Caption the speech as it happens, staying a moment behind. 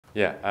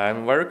Yeah,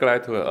 I'm very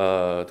glad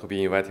to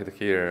be invited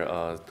here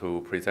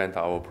to present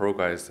our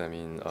progress.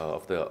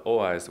 Of the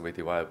OS we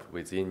developed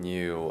within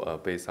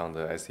NIO based on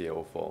the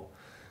seL4.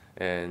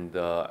 And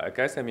I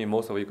guess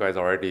most of you guys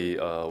already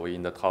were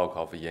in the talk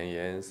of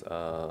Yan's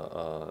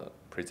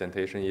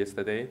presentation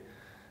yesterday,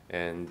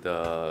 and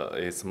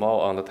it's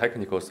more on the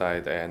technical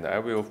side. And I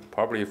will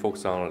probably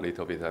focus on a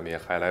little bit.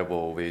 High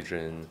level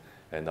vision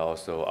and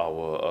also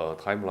our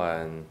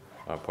timeline,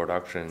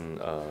 production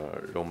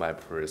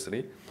roadmap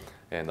previously,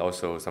 and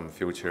also some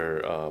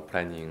future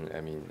planning,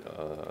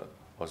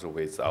 also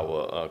with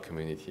our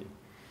community.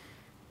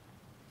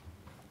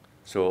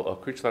 So a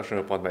quick introduction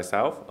about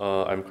myself.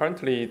 I'm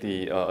currently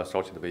the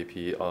Associate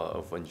VP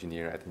of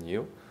Engineering at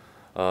NIO.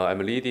 I'm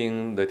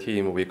leading the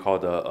team we call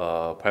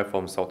the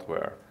platform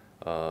software.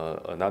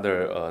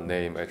 Another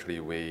name actually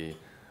we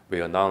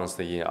announced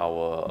in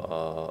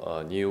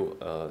our new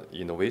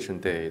innovation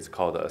day is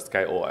called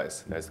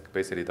SkyOS. That's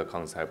basically the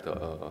concept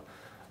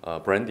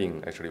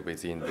branding actually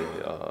within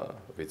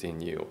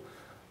NIO.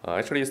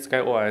 Actually,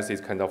 SkyOS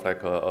is kind of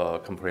like a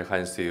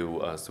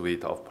comprehensive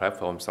suite of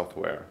platform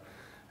software,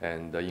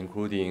 and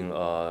including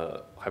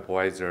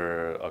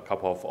hypervisor, a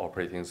couple of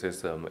operating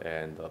system,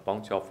 and a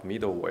bunch of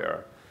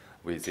middleware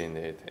within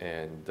it.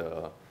 And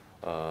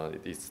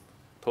it is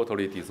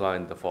totally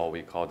designed for what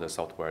we call the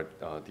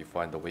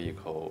software-defined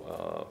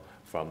vehicle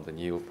from the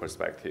NIO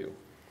perspective.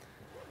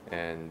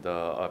 And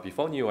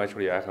before NIO,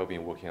 actually, I have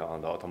been working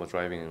on the autonomous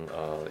driving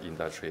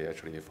industry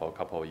actually for a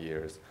couple of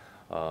years.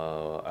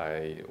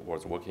 I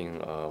was working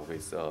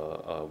with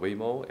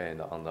Waymo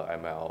and on the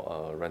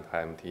ML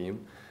runtime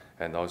team.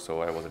 And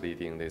also, I was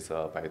leading this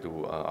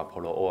Baidu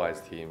Apollo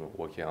OS team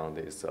working on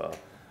this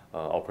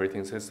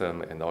operating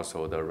system and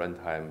also the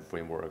runtime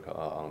framework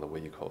on the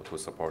vehicle to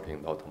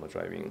supporting the autonomous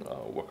driving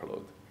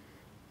workload.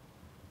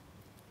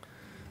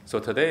 So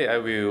today I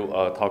will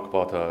talk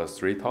about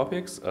three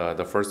topics.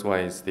 The first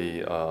one is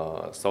the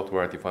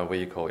software-defined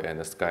vehicle and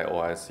the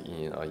SkyOS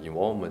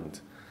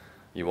involvement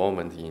in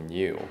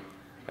NIO.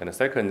 And the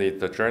second is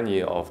the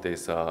journey of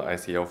this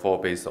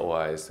seL4-based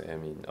OS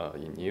in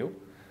NIO.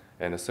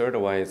 And the third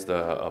one is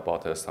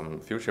about some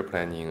future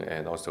planning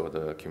and also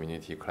the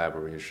community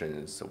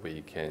collaborations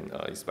we can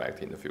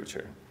expect in the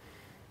future.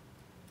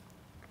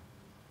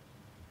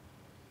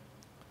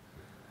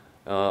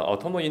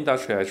 Automotive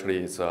industry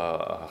actually has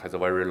a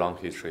very long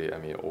history,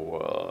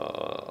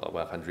 over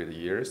 100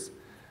 years.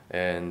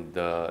 And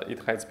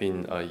it has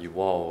been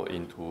evolved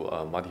into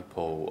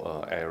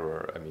multiple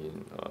era,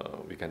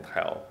 we can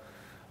tell.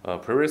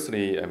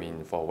 Previously,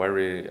 for a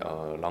very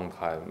long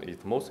time,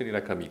 it's mostly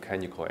like a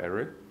mechanical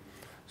area.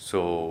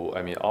 So,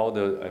 all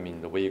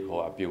the vehicle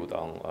are built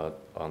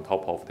on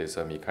top of these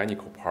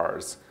mechanical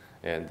parts,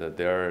 and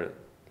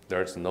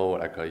there's no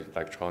like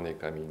electronic,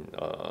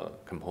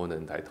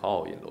 component at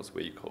all in those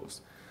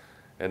vehicles.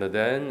 And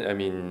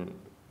then,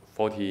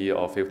 40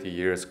 or 50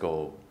 years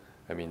ago,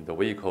 the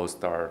vehicles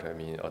start,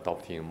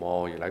 adopting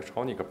more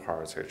electronic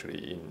parts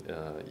actually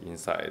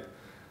inside.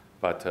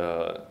 But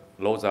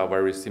those are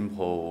very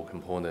simple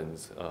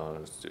components,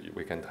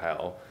 we can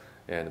tell.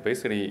 And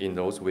basically, in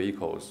those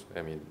vehicles,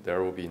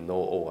 there will be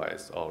no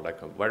OS or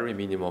like a very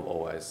minimum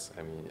OS,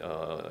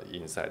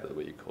 inside the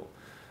vehicle.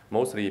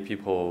 Mostly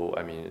people,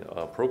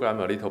 program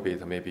a little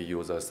bit, maybe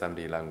use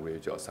assembly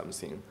language or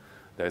something.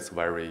 That's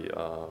very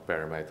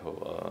bare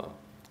metal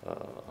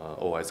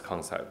OS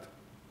concept.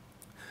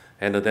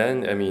 And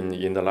then,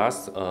 in the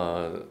last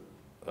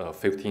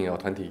 15 or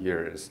 20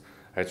 years,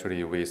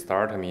 actually we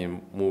start,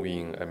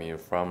 moving,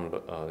 from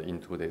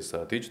into this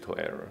digital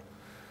era.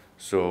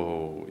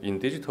 So in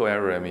digital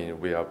era,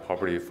 we are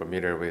probably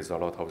familiar with a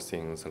lot of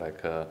things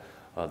like the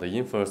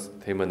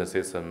infotainment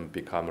system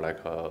become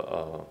like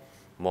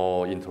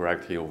more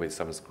interactive with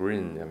some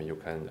screen. You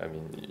can,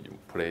 you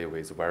play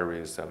with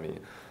various,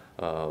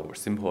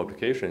 simple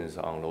applications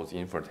on those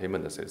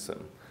infotainment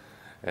system.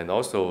 And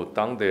also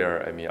down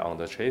there, on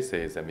the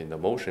chassis, the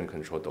motion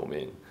control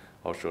domain.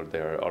 Also,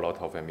 there are a lot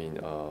of,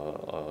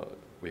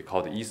 we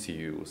call the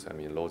ECUs.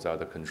 Those are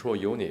the control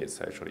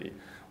units actually.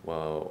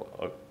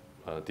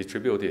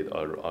 Distributed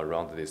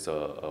around this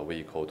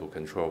vehicle to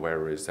control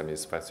various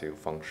specific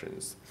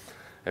functions.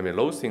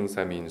 Those things,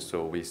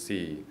 so we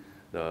see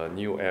the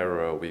new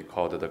era we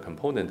call the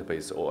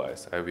component-based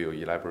OS. I will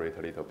elaborate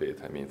a little bit,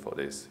 for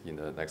this in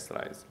the next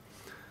slides.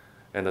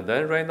 And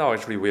then right now,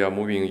 actually, we are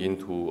moving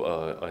into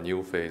a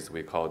new phase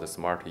we call the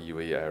smart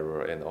EV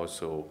era, and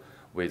also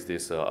with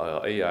this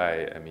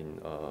AI,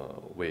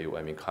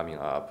 wave, coming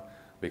up,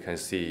 we can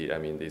see,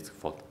 this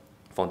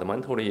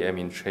fundamentally,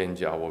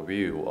 change our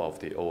view of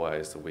the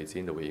OS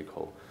within the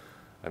vehicle.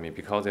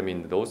 Because,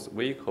 those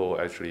vehicles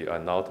actually are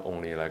not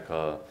only like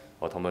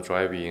autonomous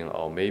driving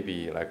or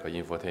maybe like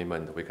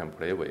infotainment we can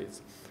play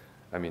with.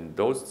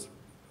 Those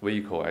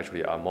vehicles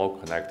actually are more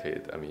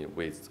connected,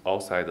 with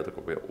outside of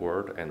the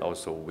world and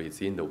also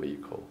within the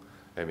vehicle.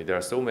 There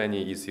are so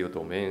many ECU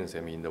domains,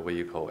 in the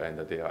vehicle, and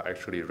they are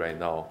actually right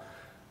now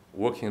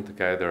working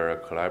together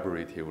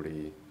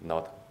collaboratively,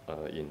 not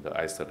in the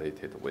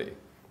isolated way.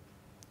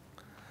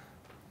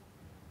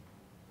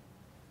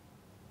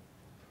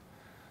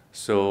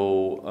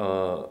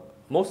 So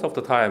most of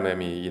the time, I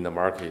mean, in the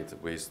market,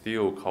 we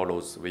still call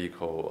those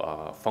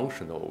vehicles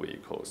functional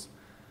vehicles.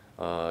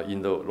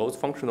 In those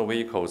functional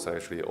vehicles,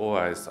 actually,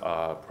 OS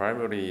are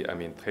primarily, I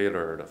mean,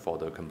 tailored for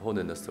the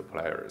component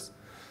suppliers.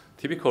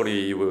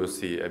 Typically, you will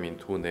see, I mean,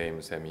 two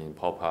names, I mean,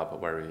 pop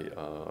up very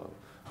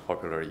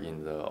popular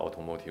in the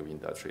automotive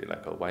industry.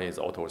 Like one is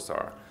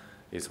AutoSAR.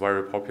 It's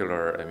very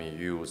popular, I mean,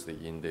 used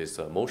in this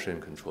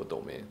motion control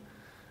domain.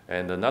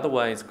 And another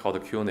one is called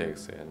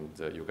QNX,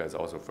 and you guys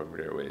are also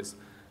familiar with.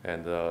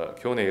 And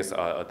QNX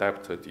are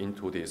adapted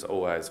into this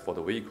OS for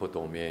the vehicle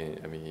domain,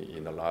 I mean,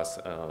 in the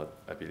last,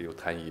 I believe,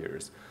 10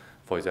 years.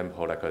 For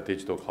example, like a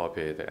digital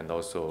cockpit, and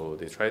also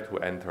they try to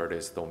enter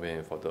this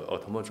domain for the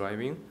autonomous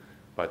driving.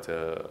 But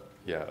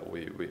yeah,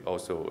 we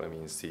also, I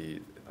mean, see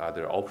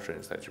other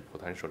options actually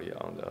potentially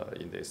on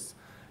in this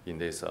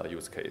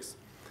use case.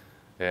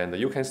 And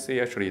you can see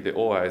actually the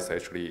OS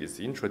actually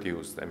is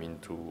introduced, I mean,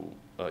 to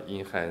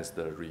enhance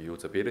the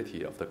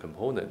reusability of the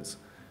components.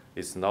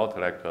 It's not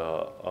like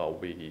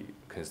we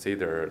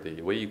consider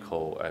the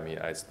vehicle, I mean,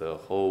 as the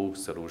whole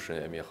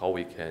solution, I mean, how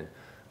we can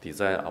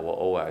design our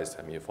OS,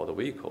 I mean, for the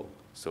vehicle.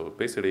 So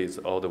basically, it's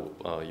all the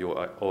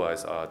your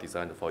OS are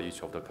designed for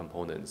each of the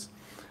components,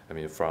 I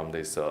mean, from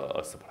these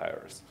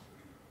suppliers.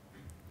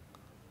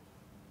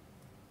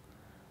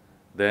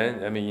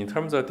 Then, I mean, in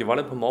terms of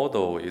development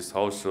model, it's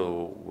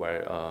also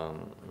where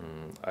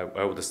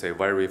I would say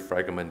very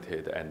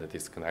fragmented and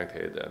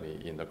disconnected, I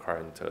mean, in the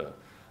current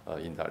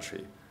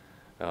industry.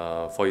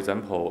 For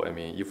example, I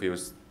mean, if you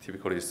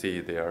typically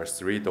see there are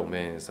three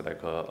domains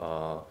like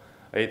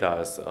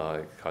ADAS,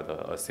 called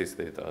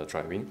assisted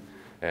driving,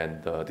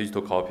 and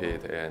digital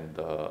cockpit, and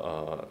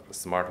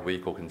smart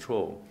vehicle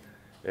control.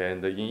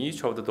 And in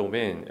each of the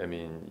domain, I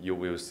mean, you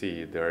will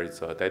see there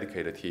is a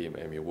dedicated team,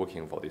 I mean,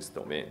 working for this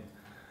domain.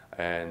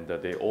 And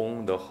they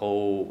own the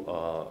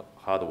whole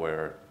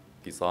hardware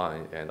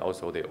design, and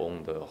also they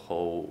own the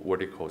whole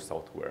vertical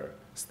software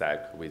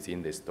stack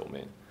within this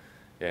domain.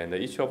 And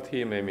each of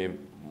team, I mean,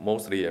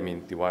 mostly, I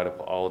mean,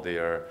 develop all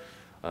their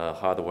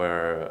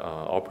hardware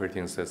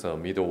operating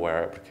system,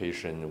 middleware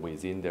application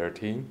within their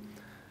team.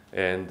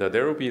 And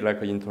there will be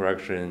like an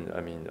interaction,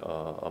 I mean,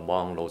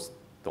 among those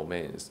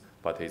domains,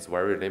 but it's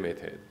very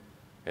limited.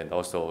 And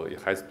also,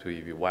 it has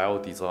to be well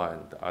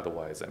designed.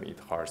 Otherwise, I mean, it's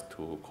hard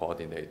to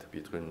coordinate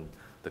between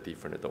the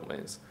different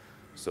domains.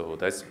 So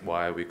that's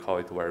why we call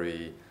it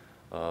very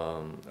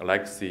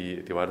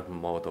legacy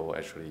development model,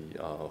 actually,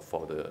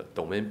 for the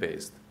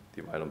domain-based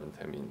development,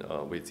 I mean,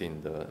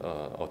 within the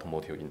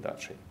automotive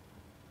industry.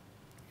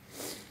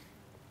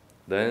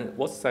 Then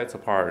what sets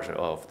apart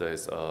of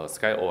this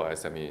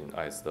SkyOS, I mean,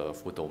 as the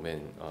full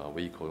domain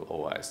vehicle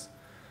OS?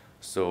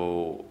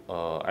 So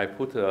I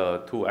put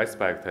two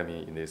aspects, I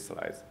mean, in this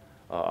slide.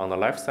 On the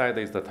left side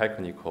is the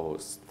technical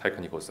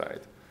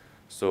side.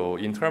 So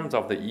in terms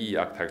of the E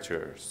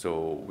architecture,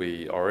 so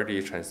we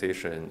already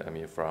transitioned, I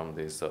mean, from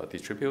this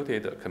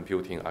distributed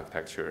computing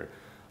architecture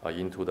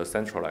into the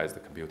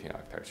centralized computing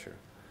architecture.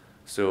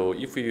 So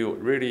if you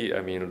really,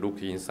 I mean,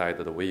 look inside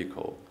the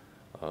vehicle,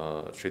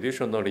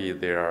 traditionally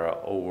there are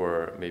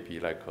over maybe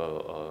like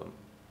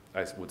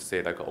I would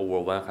say like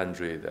over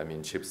 100, I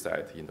mean,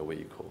 chipset in the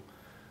vehicle.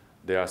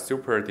 They are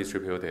super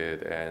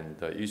distributed, and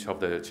each of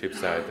the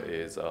chipset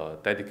is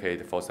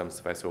dedicated for some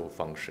special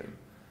function.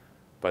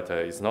 But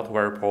it's not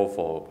very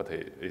powerful, but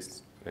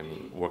it's, I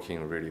mean,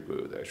 working really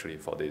good actually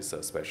for this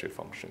special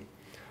function.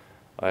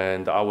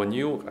 And our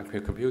new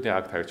computing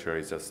architecture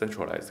is a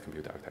centralized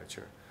computing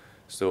architecture.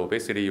 So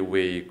basically,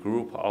 we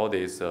group all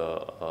these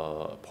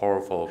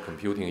powerful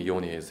computing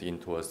units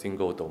into a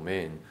single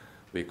domain.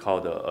 We call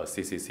the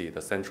CCC,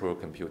 the central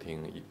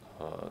computing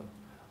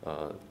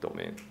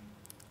domain.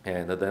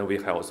 And then we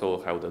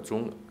also have the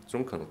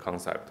Zhongkeng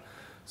concept.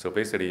 So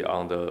basically,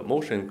 on the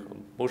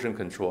motion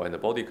control and the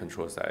body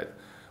control side,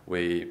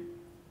 we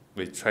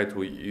try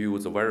to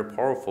use a very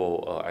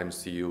powerful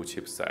MCU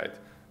chipset.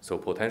 So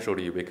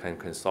potentially, we can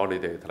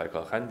consolidate like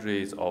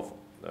hundreds of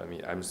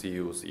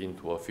MCUs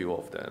into a few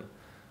of them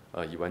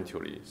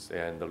eventually.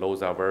 And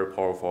those are very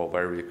powerful,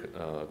 very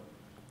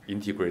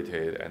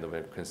integrated, and we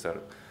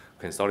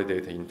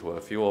consolidate into a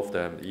few of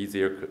them,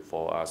 easier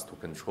for us to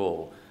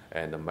control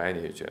and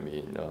manage, I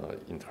mean,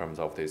 in terms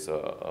of this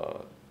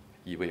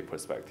EV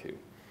perspective.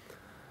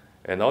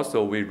 And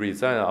also, we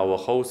design our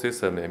whole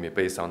system, I mean,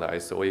 based on the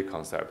SOA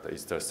concept.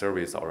 It's the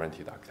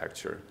service-oriented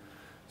architecture.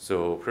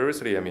 So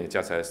previously, I mean,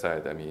 just as I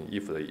said, I mean,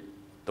 if the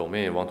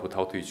domain want to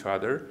talk to each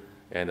other,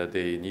 and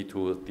they need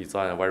to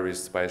design a very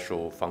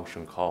special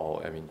function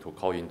call, I mean, to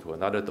call into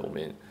another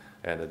domain,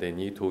 and they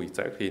need to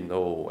exactly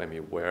know, I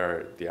mean,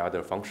 where the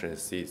other function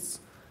sits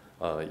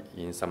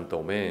in some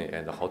domain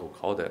and how to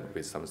call them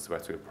with some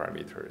specific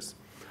parameters.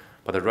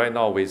 But right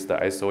now, with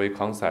the SOA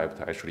concept,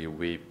 actually,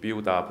 we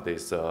build up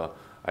this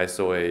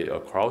SOA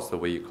across the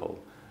vehicle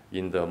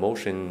in the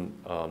motion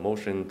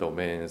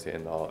domains,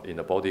 and in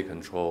the body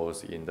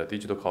controls, in the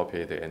digital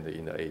cockpit, and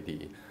in the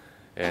AD.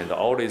 And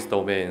all these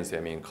domains,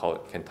 I mean,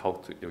 can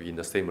talk to you in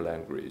the same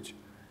language.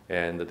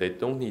 and they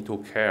don't need to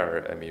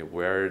care,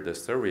 where the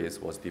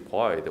service was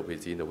deployed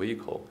within the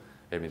vehicle.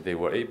 They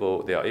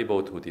are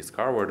able to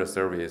discover the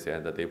service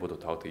and they're able to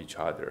talk to each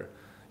other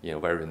in a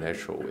very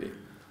natural way.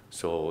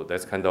 So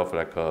that's kind of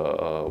like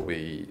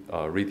we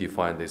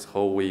redefine this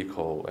whole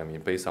vehicle,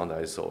 based on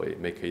the SOA,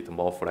 make it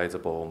more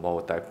flexible,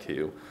 more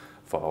adaptive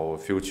for our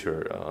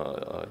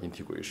future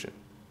integration.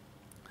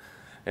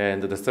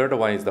 And the third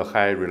one is the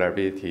high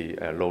reliability,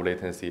 low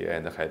latency,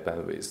 and high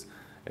bandwidth.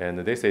 And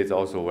this is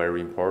also very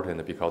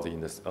important because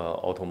in the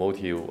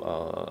automotive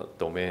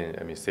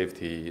domain,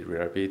 safety,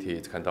 reliability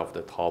is kind of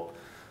the top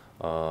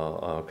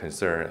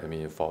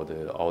concern, for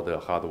all the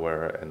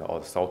hardware and all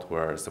the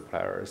software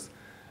suppliers.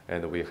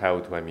 And we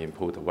have to,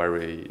 put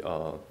very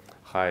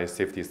high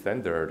safety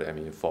standard,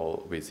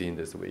 for within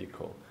this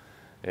vehicle.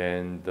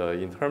 And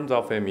in terms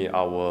of,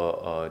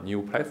 our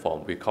new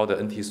platform, we call the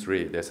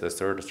NT3. That's the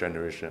third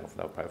generation of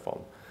that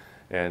platform.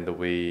 And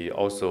we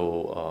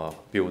also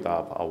build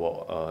up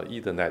our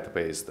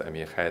Ethernet-based,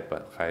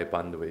 high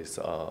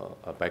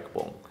bandwidth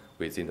backbone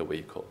within the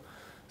vehicle.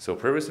 So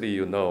previously,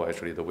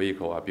 actually the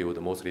vehicle are built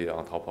mostly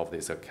on top of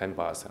this CAN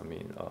bus,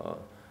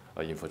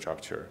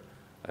 infrastructure.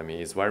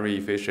 It's very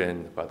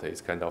efficient, but it's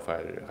kind of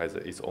has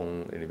its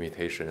own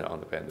limitation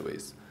on the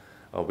bandwidth.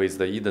 With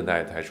the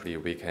Ethernet, actually,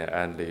 we can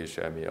unleash,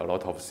 a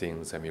lot of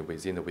things,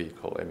 within the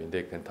vehicle.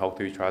 They can talk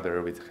to each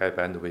other with high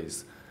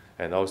bandwidth,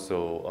 and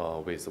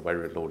also with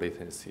very low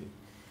latency.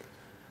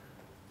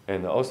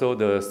 And also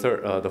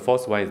the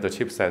fourth one is the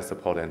chipset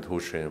support and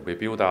toolchain. We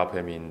build up,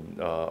 a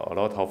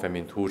lot of,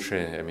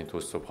 toolchain,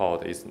 to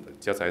support. It's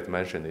just as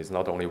mentioned, it's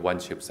not only one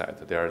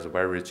chipset. There's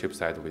various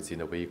chipset within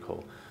the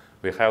vehicle.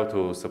 We have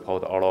to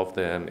support all of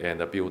them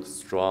and build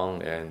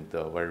strong and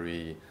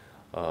very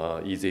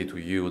easy to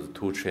use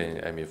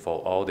toolchain. For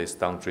all this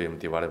downstream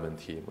development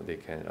team, they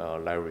can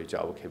leverage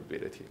our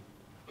capability.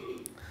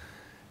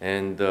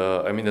 And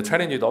the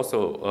challenge is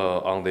also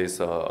on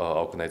this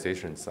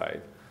organization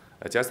side.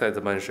 Just as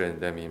I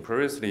mentioned,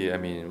 previously,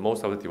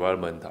 most of the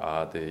development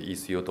are the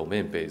ECU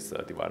domain-based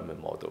development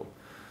model.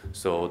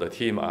 So the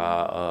team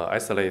are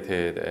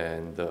isolated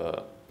and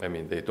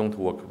they don't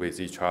work with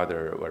each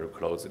other very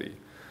closely.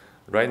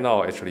 Right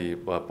now, actually,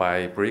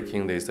 by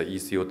breaking this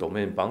ECU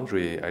domain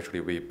boundary,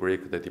 actually we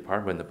break the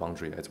department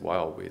boundary as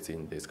well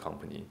within this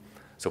company.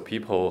 So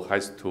people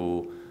has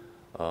to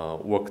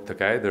work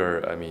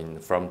together,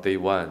 from day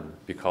one,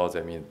 because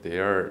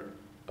their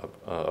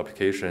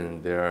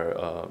application, their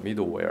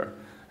middleware,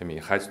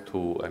 has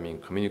to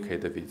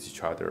communicate with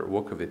each other,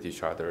 work with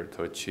each other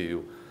to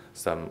achieve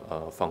some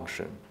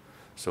function.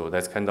 So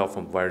that's kind of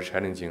very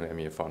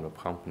challenging, from the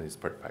company's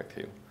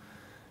perspective.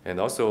 And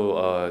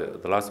also,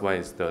 the last one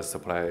is the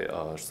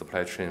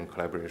supply chain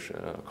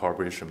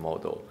collaboration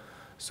model.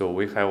 So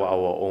we have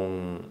our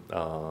own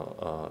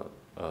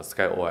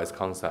SkyOS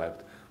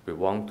concept. We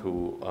want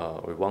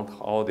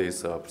all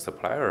these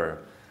supplier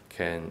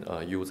can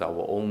use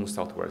our own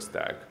software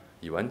stack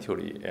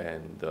eventually,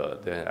 and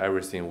then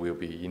everything will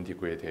be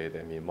integrated,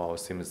 more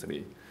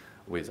seamlessly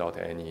without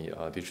any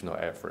additional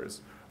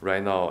efforts.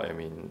 Right now,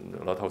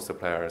 a lot of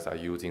suppliers are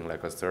using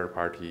like a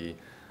third-party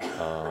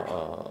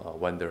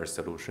vendor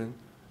solution.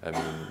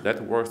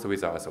 That works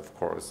with us, of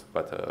course,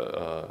 but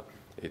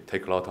it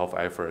takes a lot of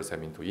efforts,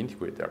 to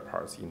integrate their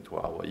parts into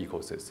our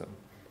ecosystem.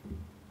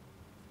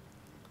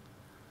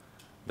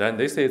 Then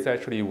this is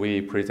actually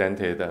we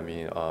presented,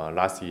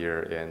 last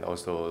year and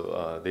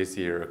also this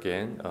year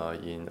again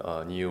in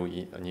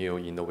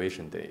NIO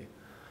Innovation Day.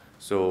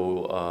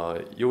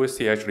 So you will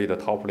see actually the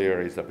top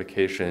layer is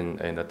application,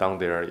 and down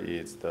there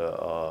is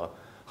the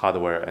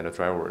hardware and the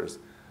drivers.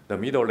 The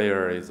middle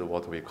layer is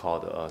what we call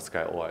the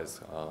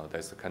SkyOS.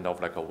 That's kind of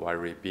like a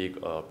very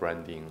big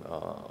branding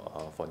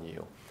for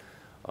NIO.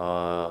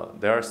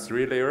 There are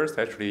 3 layers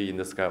actually in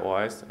the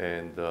SkyOS,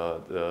 and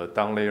the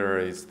down layer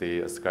is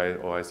the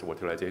SkyOS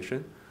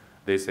virtualization.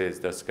 This is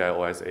the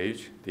SkyOS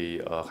Edge, the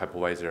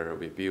hypervisor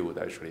we built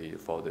actually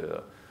for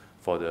the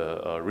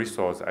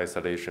resource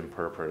isolation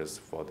purpose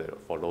for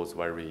those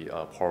very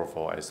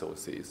powerful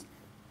SoCs.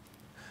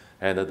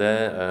 And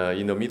then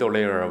in the middle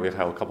layer, we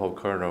have a couple of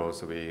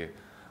kernels. We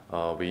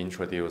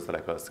introduced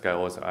like a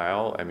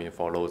SkyOS-L,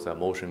 for those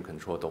motion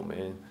control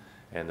domain,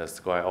 and the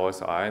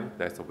SkyOS-M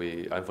that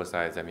we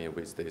emphasize,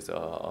 with this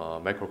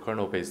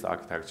microkernel-based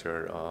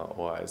architecture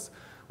OS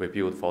we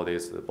built for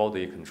this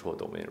body control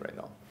domain right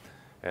now.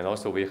 And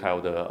also we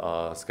have the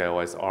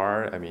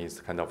SkyOS-R,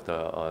 it's kind of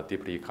the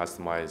deeply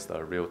customized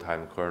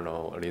real-time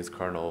kernel, Linux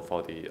kernel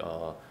for the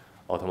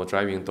autonomous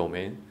driving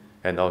domain.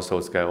 And also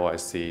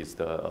SkyOS-C is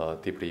the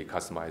deeply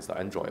customized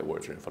Android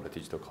version for the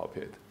digital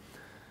cockpit.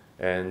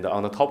 And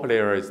on the top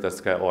layer is the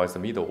SkyOS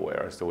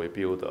middleware. So we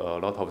built a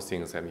lot of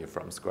things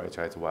from scratch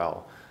as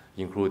well,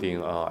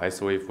 including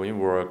SOA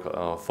framework,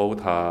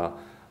 FOTA,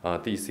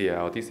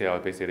 DCL.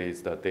 DCL basically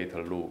is the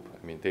data loop,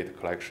 data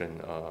collection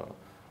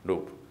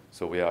loop.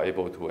 So we are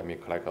able to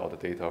collect all the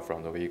data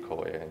from the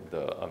vehicle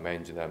and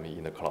manage them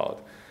in the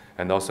cloud.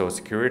 And also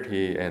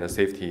security and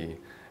safety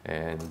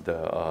and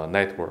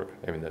network.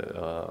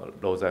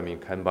 Those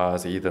CAN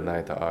bus,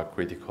 Ethernet are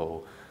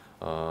critical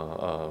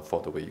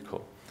for the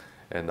vehicle.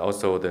 And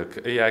also the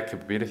AI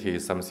capability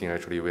is something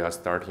actually we are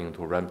starting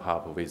to ramp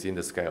up within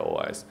the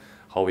SkyOS.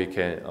 How we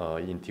can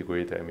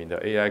integrate,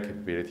 the AI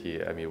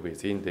capability,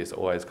 within this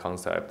OS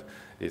concept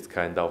is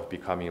kind of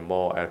becoming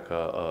more like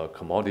a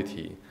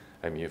commodity,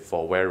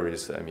 for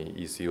various,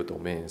 ECU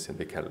domains and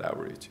they can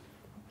leverage.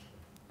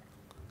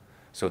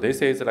 So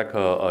this is like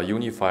a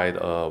unified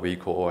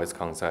vehicle OS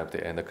concept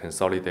and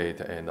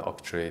consolidate and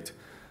orchestrate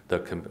the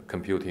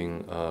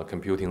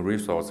computing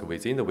resource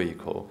within the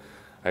vehicle.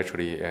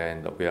 Actually,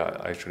 and we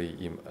are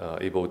actually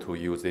able to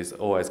use this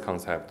OS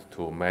concept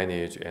to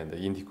manage and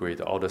integrate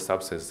all the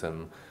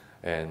subsystem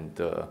and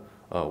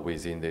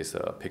within this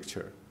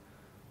picture.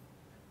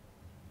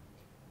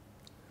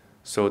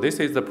 So this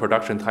is the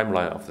production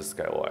timeline of the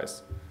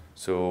SkyOS.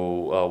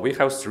 So we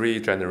have 3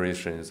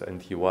 generations,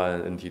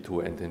 NT1,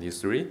 NT2, and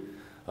NT3.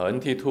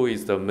 NT2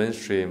 is the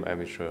mainstream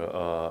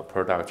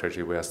product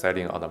actually we are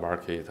selling on the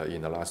market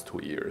in the last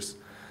 2 years.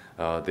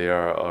 There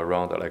are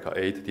around like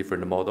 8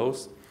 different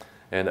models.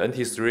 And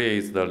NT3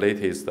 is the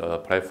latest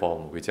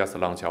platform. We just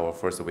launched our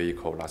first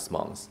vehicle last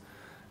month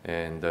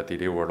and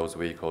delivered those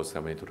vehicles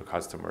to the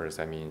customers,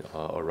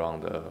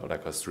 around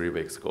like 3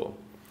 weeks ago.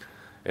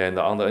 And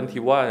on the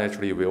NT1,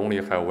 actually, we only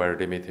have very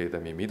limited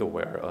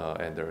middleware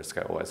under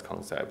SkyOS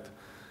concept.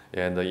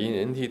 And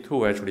in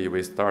NT2, actually,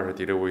 we started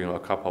delivering a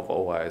couple of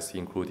OS,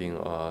 including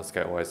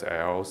SkyOS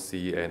L,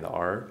 C, and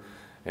R,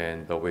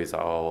 and with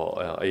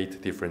our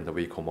 8 different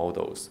vehicle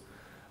models.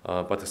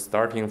 But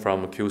starting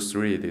from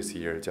Q3 this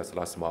year, just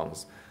last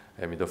month,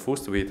 the full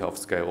suite of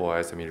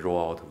SkyOS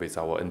roll out with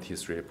our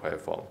NT3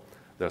 platform.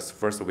 The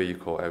first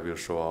vehicle I will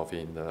show off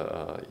in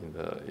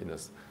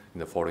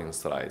the following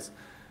slides.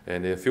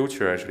 And in the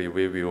future, actually,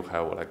 we will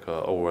have like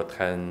over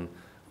 10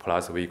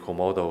 plus vehicle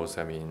models.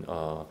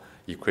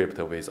 Equipped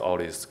with all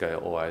these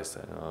SkyOS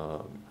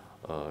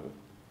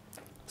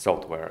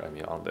software.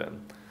 On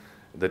them.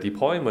 The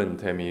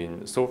deployment.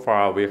 So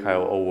far we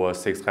have over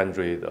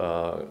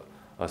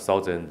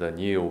 600,000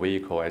 NIO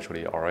vehicle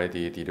actually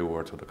already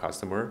delivered to the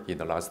customer in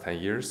the last 10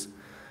 years.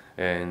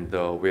 And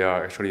we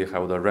are actually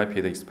have the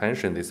rapid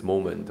expansion this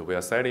moment. We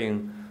are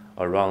selling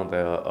around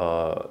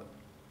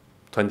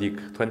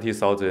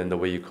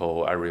 20,000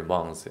 vehicle every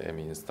month,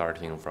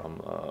 starting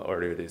from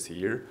earlier this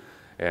year.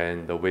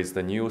 And with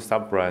the new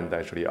sub-brand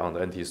actually on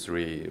the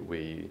NT3,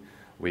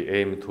 we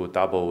aim to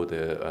double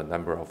the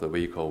number of the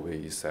vehicle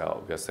we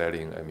are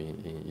selling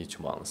in each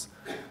month.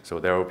 So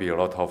there will be a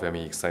lot of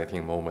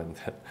exciting moment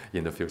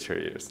in the future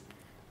years.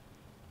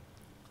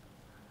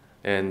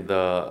 And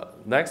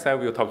next I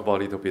will talk about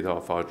a little bit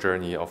of our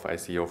journey of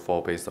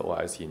seL4 based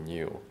OS in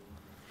NIO.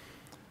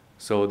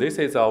 So this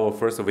is our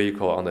first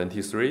vehicle on the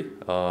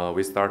NT3.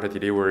 We started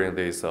delivering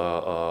this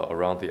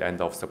around the end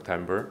of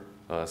September,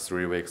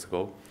 3 weeks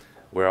ago.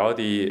 We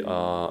already,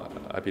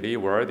 I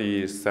believe, we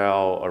already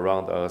sell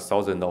around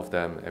 1,000 of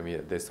them.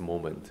 At this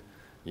moment,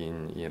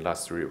 in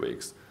last 3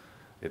 weeks,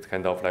 it's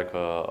kind of like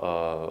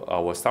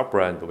our sub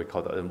brand we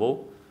call the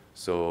ONVO.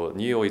 So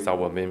NIO is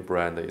our main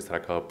brand. It's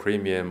like a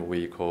premium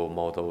vehicle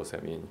models.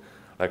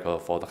 Like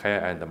for the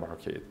high-end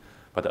market.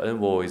 But the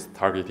ONVO is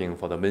targeting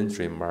for the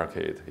mainstream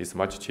market. It's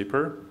much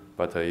cheaper,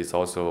 but it's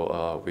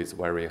also with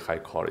very high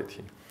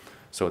quality.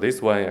 So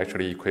this one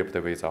actually equipped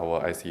with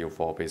our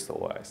seL4 based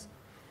OS.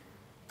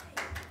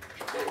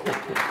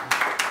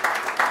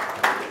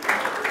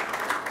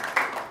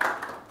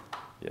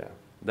 Yeah.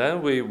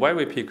 Then why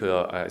we pick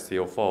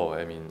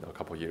seL4? A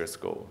couple years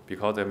ago,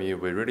 because we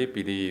really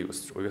believe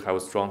we have a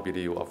strong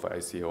belief of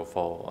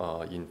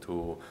seL4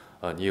 into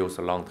NIO's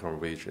long-term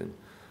vision.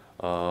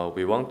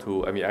 We want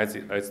to,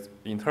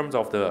 in terms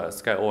of the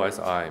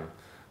SkyOS-M,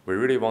 we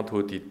really want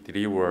to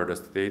deliver the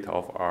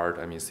state-of-art,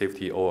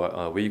 safety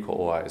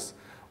vehicle OS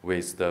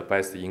with the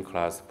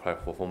best-in-class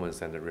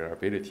performance and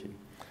reliability.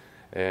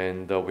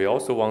 And we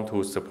also want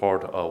to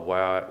support a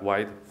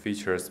wide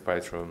feature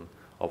spectrum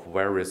of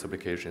various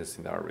application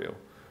scenarios.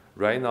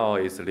 Right now,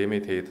 it's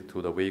limited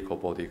to the vehicle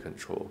body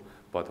control,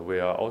 but we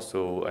are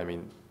also,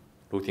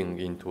 looking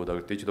into the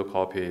digital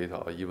cockpit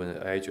or even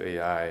edge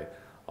AI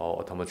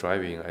or autonomous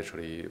driving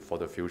actually for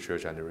the future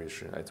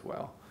generation as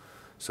well.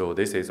 So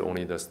this is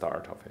only the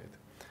start of it.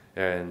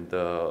 And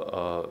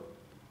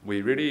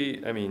we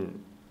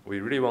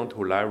really want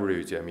to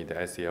leverage, the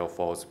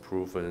seL4's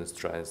proven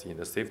strengths in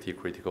the safety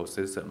critical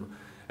system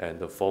and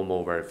the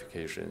formal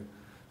verification.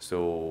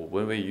 So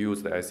when we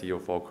use the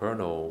seL4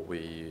 kernel,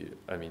 we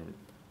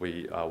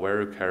are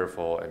very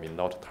careful,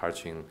 not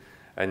touching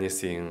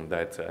anything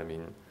that,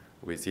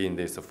 within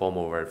this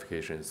formal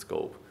verification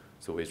scope.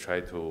 So we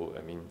try to,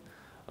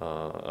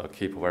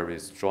 keep very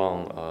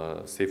strong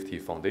safety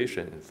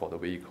foundation for the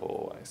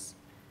vehicle OS.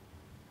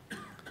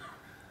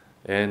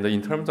 And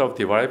in terms of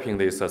developing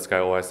this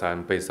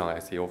SkyOS-M based on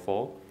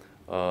seL4,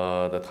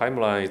 the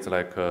timeline is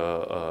like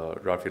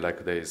roughly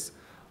like this.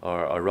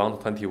 Around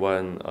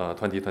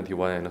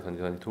 2021 and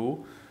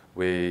 2022,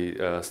 we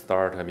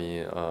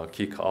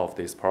kick off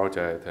this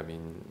project.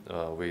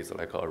 with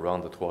like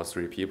around 2 or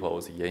 3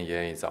 people.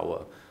 Yan is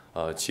our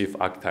chief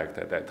architect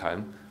at that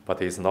time,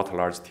 but it's not a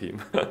large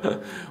team.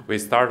 We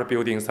started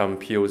building some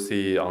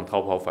POC on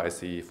top of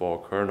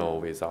seL4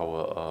 kernel with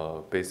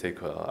our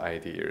basic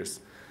ideas.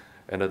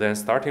 And then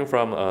starting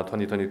from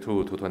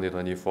 2022 to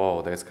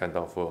 2024, that's kind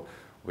of,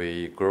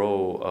 we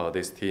grow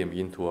this team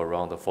into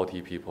around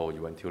 40 people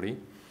eventually.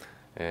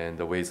 And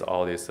with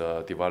all these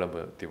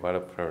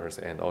developers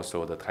and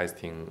also the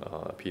testing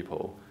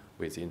people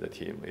within the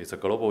team. It's a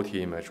global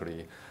team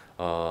actually,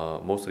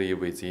 mostly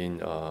within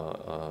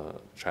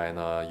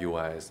China,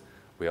 US.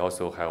 We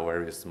also have a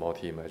very small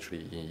team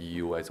actually in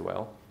EU as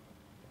well.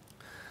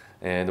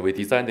 And we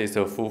designed this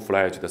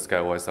full-fledged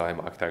SkyOS-M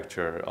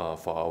architecture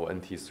for our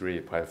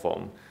NT3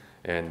 platform.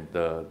 And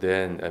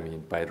then, I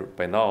mean,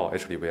 by now,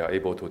 actually, we are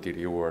able to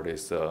deliver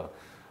this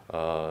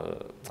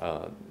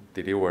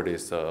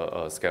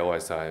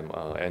SkyOS-M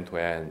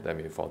end-to-end, I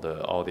mean, for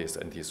all this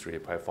NT3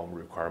 platform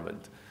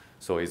requirement.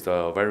 So it's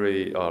a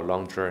very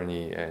long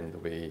journey,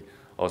 and we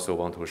also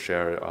want to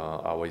share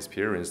our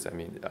experience. I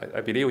mean,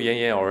 I believe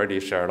Yan already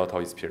shared a lot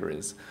of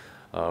experience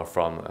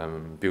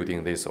from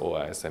building this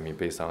OS, I mean,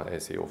 based on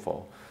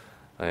seL4.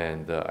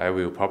 And I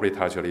will probably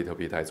touch a little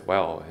bit as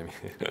well. I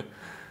mean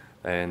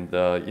and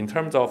in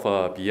terms of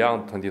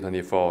beyond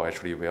 2024,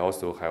 actually, we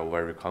also have a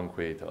very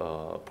concrete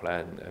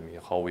plan. I mean,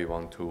 how we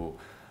want to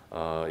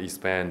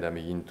expand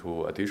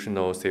into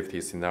additional safety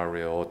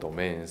scenario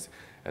domains,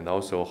 and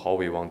also how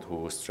we want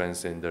to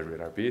strengthen the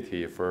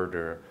reliability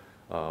further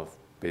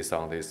based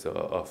on this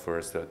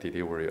first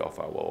delivery of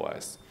our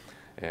OS.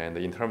 And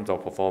in terms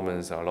of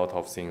performance, a lot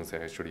of things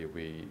actually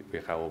we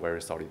have a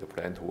very solid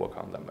plan to work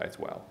on them as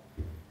well.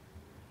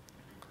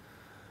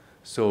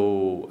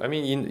 So, I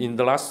mean, in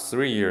the last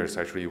 3 years,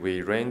 actually,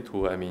 we ran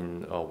into, I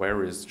mean,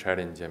 various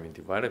challenges, I mean,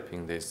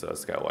 developing this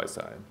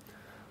SkyOS-M.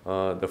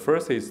 The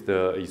first is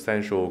the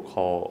essential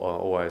core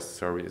OS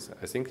service.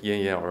 I think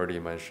Yan already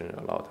mentioned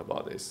a lot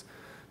about this.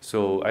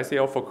 So,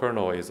 seL4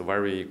 kernel is a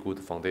very good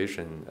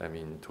foundation, I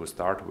mean, to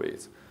start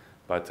with.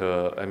 But,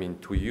 I mean,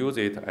 to use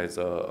it as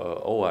a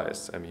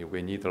OS, I mean,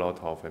 we need a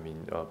lot of, I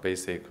mean,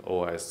 basic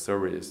OS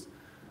service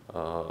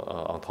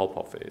on top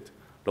of it.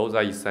 Those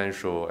are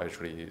essential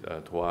actually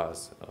to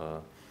us.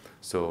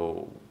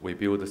 So we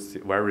build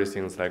various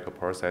things like a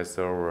process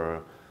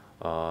server,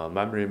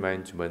 memory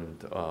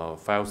management,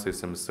 file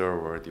system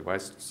server,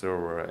 device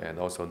server, and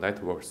also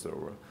network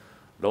server.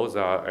 Those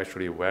are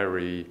actually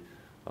very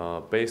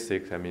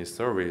basic, I mean,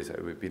 service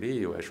that we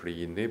believe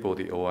actually enable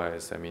the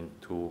OS, I mean,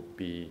 to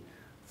be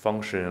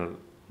functional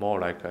more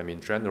like, I mean,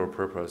 general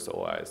purpose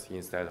OS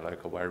instead of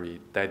like a very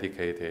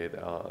dedicated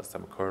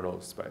some kernel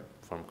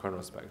from kernel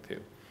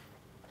perspective.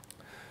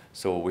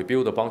 So we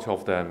built a bunch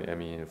of them, I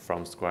mean,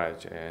 from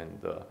scratch,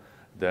 and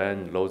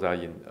then those are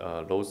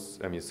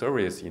I mean,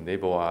 services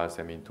enable us,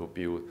 I mean, to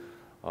build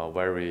a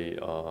very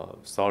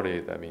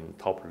solid, I mean,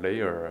 top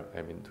layer,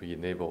 I mean, to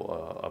enable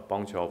a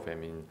bunch of, I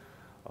mean,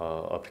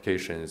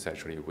 applications.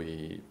 Actually,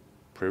 we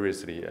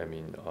previously, I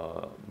mean,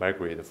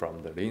 migrated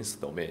from the Linux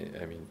domain,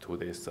 I mean, to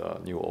this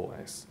new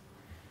OS.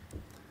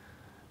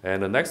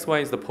 And the next one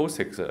is the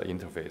POSIX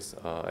interface.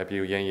 I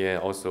believe Yan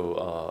also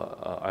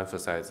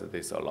emphasized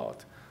this a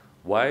lot.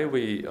 Why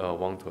we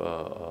want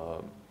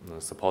to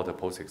support the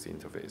POSIX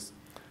interface?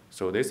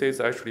 So this is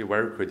actually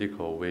very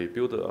critical. We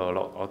build a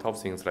lot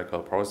of things like a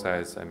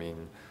process, I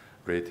mean,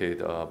 related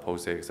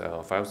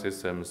POSIX, file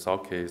system,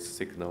 sockets,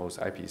 signals,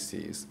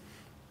 IPCs.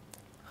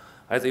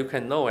 As you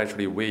can know,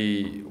 actually,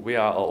 we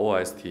are an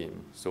OS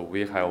team. So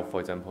we have,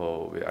 for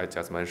example, I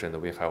just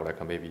mentioned we have like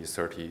maybe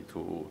 30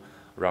 to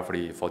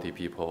roughly 40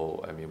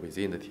 people, I mean,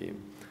 within the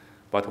team.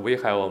 But we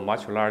have a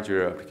much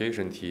larger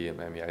application team,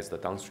 I mean, as the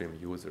downstream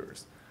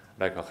users,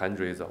 like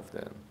hundreds of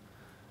them.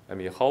 I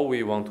mean, how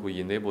we want to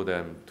enable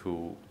them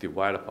to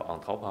develop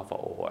on top of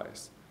our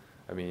OS.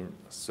 I mean,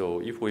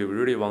 so if we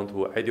really want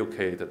to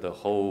educate the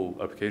whole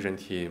application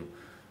team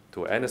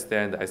to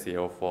understand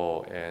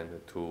seL4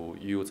 and to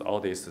use all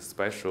these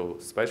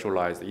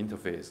specialized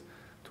interface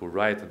to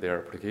write their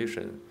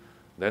application,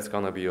 that's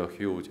gonna be a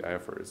huge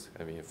effort,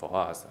 I mean, for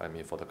us, I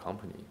mean, for the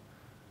company.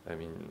 I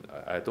mean,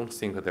 I don't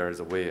think there is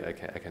a way I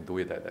can do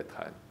it at that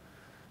time.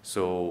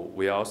 So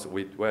we are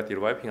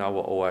developing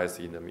our OS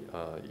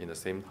in the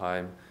same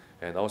time,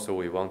 and also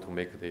we want to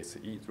make this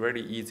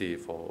really easy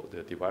for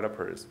the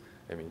developers,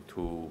 I mean,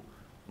 to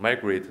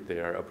migrate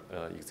their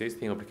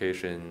existing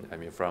application, I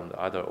mean, from the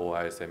other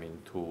OS, I mean,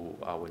 to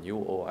our new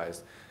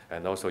OS.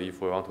 And also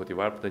if we want to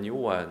develop the new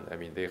one, I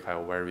mean, they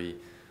have very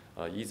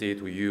easy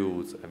to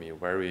use, I mean,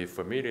 very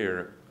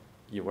familiar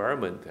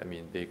environment. I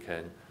mean, they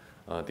can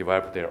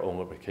develop their own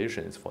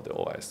applications for the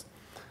OS.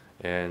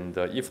 And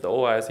if the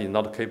OS is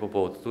not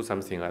capable to do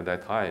something at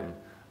that time,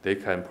 they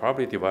can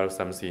probably develop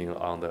something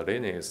on the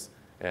Linux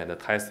and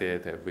test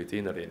it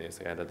within the Linux,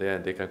 and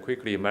then they can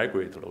quickly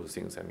migrate those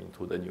things, I mean,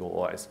 to the new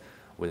OS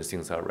when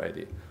things are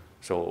ready.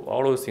 So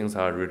all those things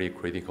are really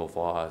critical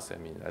for us, I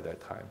mean, at that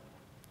time.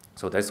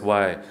 So that's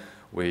why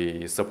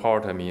we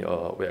support, I mean,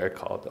 I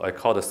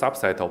call the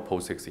subset of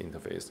POSIX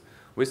interface.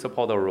 We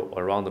support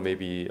around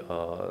maybe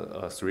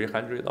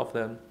 300 of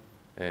them.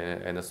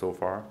 And so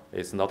far,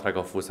 it's not like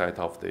a full set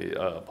of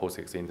the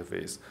POSIX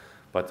interface,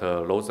 but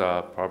those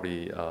are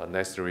probably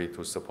necessary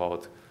to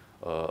support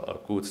a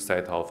good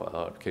set of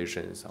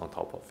applications on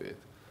top of it.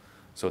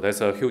 So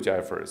that's a huge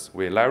effort.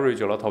 We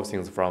leverage a lot of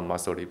things from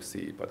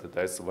MasterLibC, but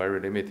that's very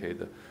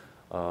limited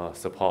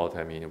support,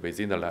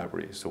 within the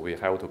library. So we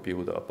have to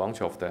build a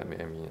bunch of them,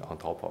 on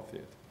top of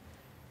it.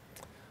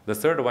 The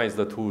third one is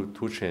the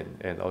toolchain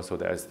and also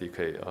the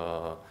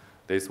SDK.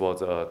 This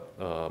was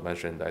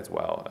mentioned as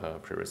well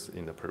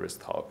in the previous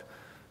talk.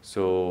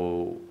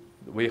 So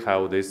we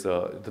have this,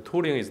 the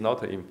tooling is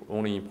not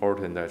only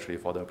important actually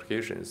for the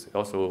applications,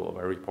 also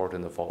very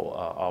important for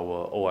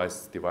our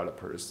OS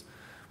developers.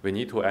 We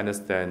need to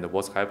understand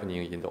what's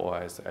happening in the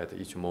OS at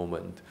each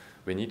moment.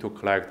 We need to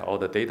collect all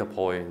the data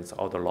points,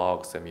 all the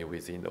logs,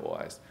 within the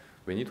OS.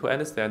 We need to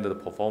understand the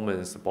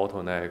performance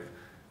bottleneck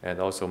and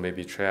also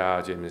maybe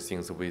triage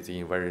things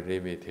within very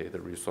limited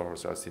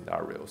resource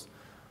scenarios.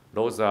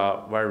 Those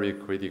are very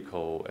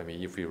critical,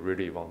 if you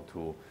really want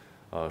to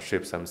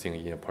ship something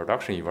in a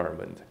production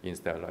environment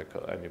instead of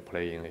like,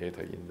 playing it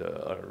in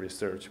the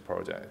research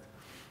project.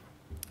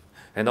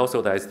 And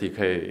also the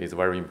SDK is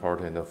very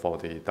important for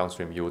the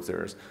downstream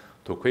users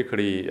to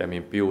quickly,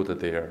 build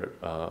their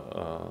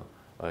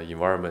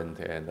environment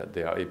and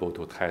they are able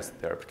to test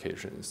their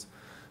applications.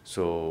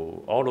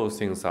 So all those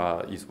things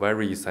is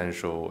very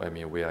essential.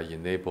 We are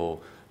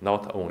enable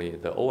not only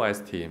the OS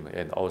team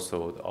and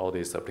also all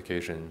these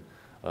application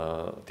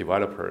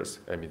developers.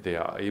 They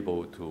are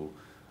able to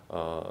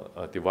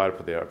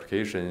develop their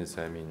applications.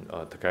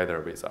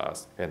 Together with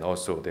us, and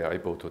also they are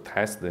able to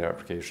test their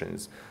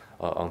applications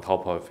on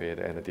top of it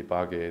and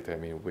debug it.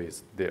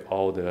 With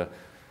all the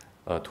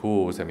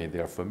tools. They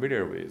are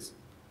familiar with.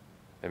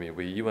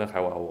 We even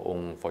have our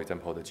own, for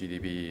example, the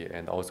GDB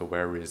and also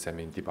various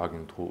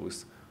debugging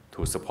tools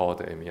to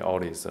support all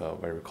these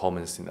very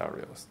common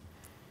scenarios.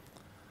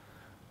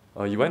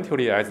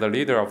 Eventually, as the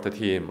leader of the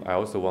team, I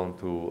also want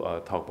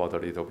to talk about a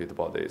little bit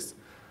about this.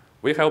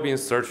 We have been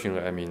searching,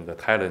 the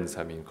talents,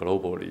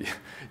 globally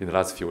in the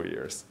last few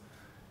years.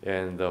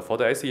 And for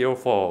the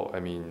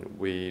seL4,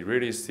 we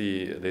really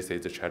see this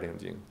is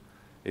challenging.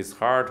 It's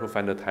hard to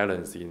find the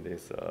talents in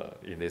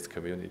this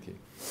community.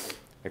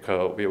 Like,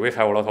 we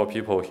have a lot of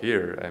people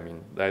here.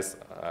 That's,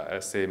 I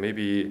say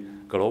maybe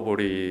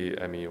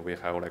globally, we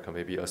have like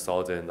maybe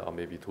 1,000 or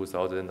maybe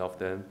 2,000 of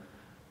them.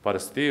 But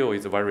still,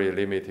 it's very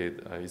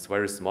limited. It's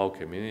very small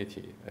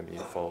community.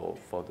 For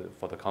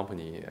the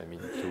company.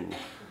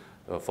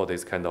 For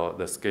this kind of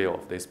the scale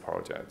of this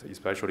project,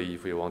 especially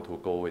if you want to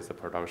go with the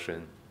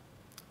production,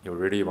 you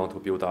really want to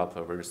build up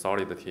a very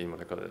solid team.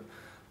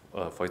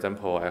 Like, for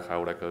example, I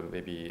have like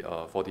maybe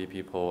 40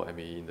 people.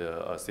 In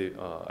the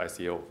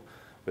SEO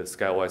with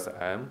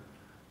SkyOS-M.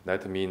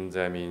 That means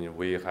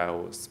we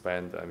have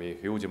spent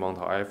huge amount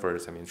of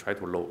efforts. Try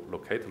to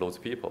locate those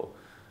people.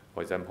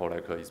 For example,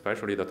 like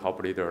especially the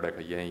top leader like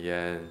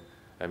Yan.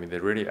 They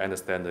really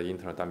understand the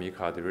internal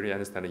Damika. They really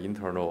understand the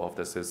internal of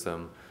the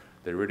system.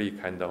 They really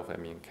kind of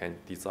can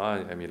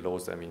design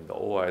those the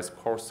OS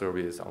core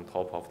service on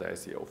top of the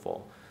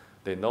seL4.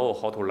 They know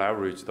how to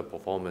leverage the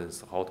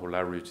performance, how to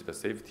leverage the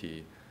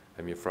safety.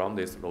 From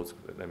these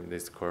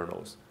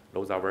kernels.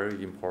 Those are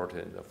very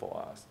important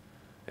for us.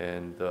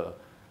 And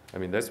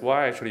that's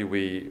why actually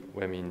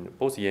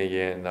both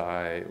Yan and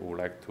I would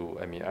like to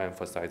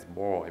emphasize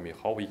more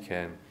how we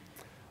can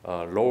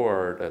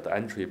lower the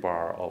entry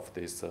bar of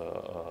this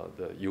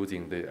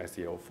using the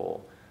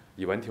seL4.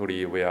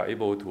 Eventually, we are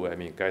able to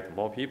get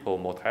more people,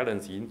 more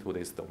talents into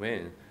this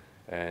domain,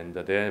 and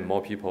then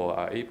more people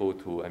are able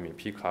to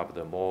pick up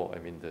the more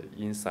the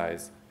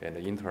insights and the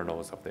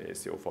internals of the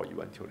seL4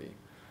 eventually.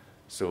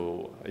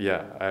 So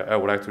yeah, I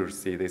would like to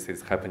see this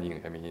is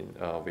happening.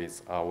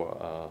 With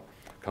our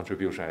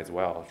contribution as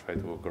well, try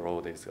to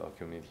grow this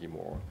community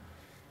more.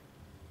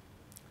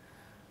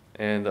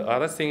 And the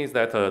other thing is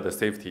that the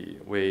safety.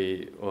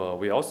 We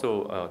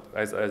also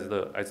as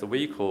the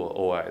vehicle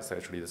OS,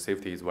 actually the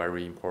safety is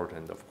very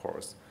important, of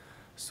course.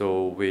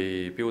 So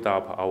we build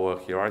up our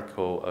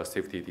hierarchical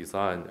safety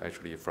design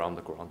actually from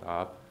the ground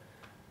up.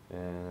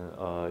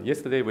 And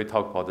yesterday we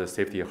talked about the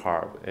safety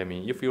hub.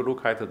 If you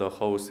look at the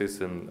whole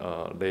system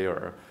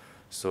layer,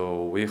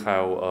 so we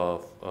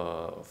have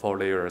 4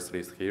 layers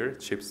listed here.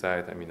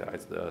 Chipset,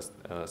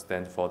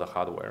 stand for the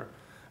hardware.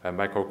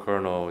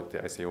 Microkernel, the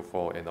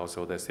seL4, and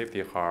also the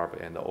safety hub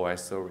and the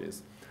OS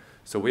service.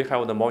 So we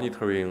have the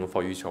monitoring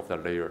for each of the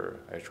layer.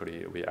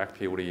 Actually, we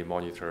actively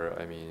monitor,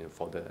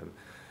 for them.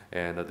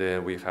 And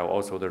then we have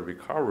also the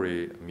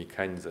recovery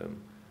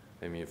mechanism.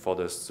 For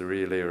the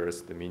 3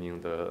 layers,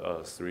 meaning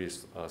the 3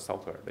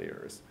 software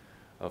layers.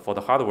 For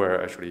the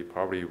hardware, actually,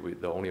 probably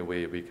the only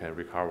way we can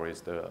recover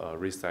is the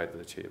reset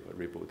the chip,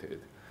 reboot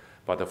it.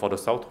 But for the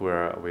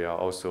software, we are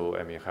also,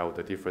 have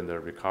the different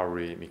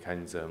recovery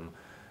mechanism.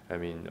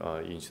 In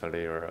each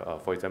layer.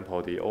 For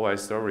example, the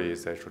OS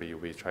service, actually,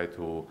 we try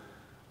to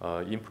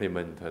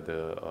implement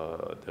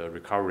the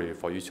recovery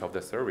for each of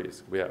the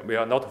service. We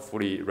are not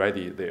fully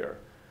ready there,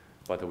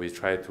 but we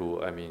try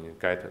to,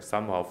 get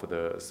some of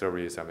the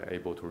service,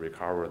 able to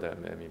recover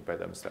them, by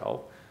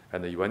themselves.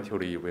 And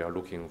eventually, we are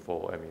looking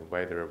for,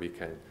 whether we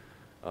can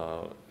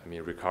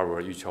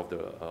recover each of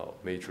the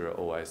major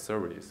OS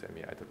service,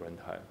 at the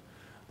runtime.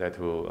 That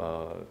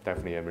will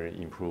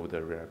definitely improve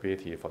the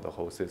reliability for the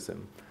whole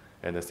system.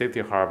 And the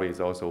safety hub is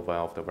also one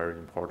of the very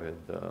important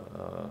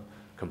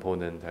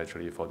component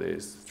actually for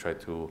this. Try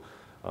to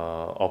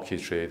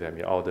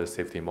orchestrate all the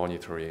safety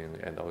monitoring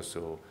and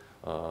also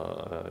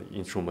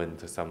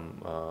instrument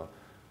some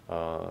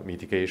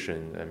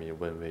mitigation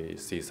when we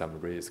see some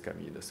risk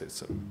in the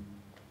system.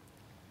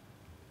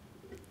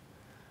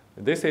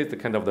 This is the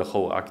kind of the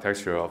whole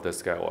architecture of the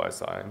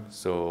SkyOS-M.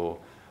 So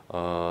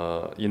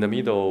in the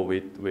middle,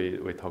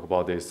 we talk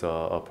about this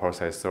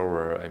process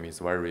server. It's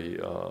very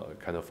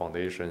kind of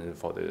foundation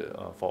for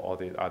all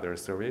the other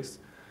service.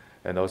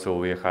 And also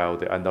we have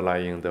the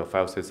underlying the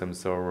file system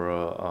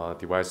server,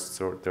 device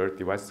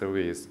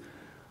service,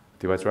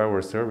 device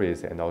driver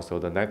service, and also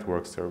the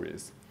network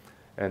service.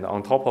 And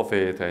on top of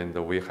it, and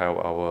we have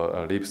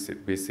our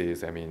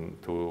libvices,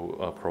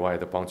 to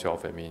provide a bunch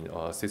of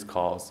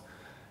syscalls.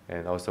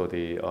 And also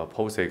the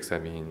POSIX,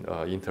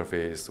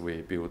 interface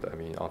we built,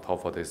 on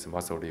top of this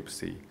muscle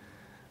libc.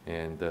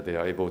 And they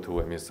are able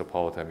to,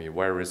 support,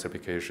 various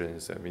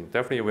applications.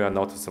 Definitely we are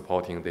not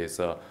supporting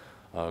this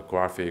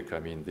graphic,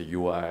 the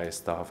UI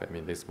stuff,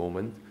 this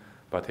moment.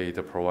 But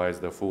it provides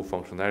the full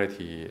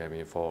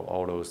functionality, for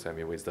all those,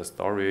 with the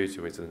storage,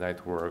 with the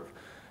network,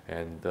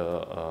 and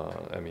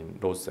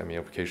those,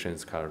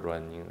 applications can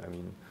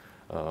run,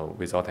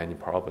 without any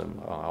problem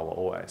on our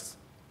OS.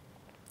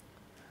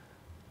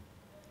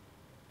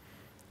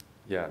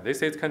 Yeah,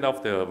 this is kind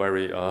of the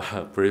very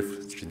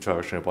brief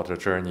introduction about the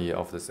journey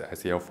of the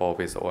seL4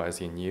 based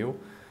OS in NIO.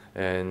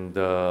 And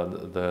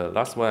the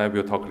last one, I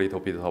will talk a little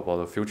bit about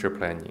the future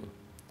planning.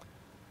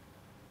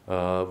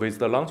 With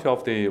the launch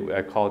of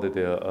I called it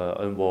the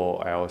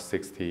ONVO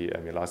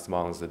L60, last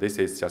month, this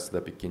is just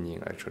the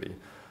beginning actually.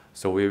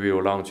 So we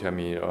will launch,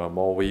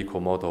 more vehicle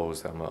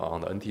models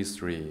on the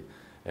NT3.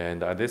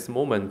 And at this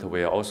moment,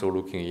 we are also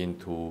looking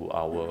into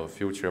our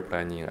future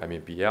planning,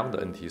 beyond the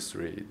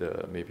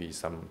NT3, maybe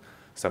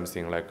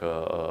something like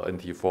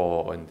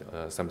NT4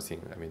 and something,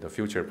 the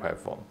future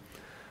platform.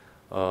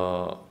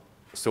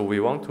 So we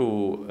want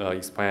to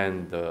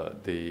expand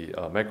the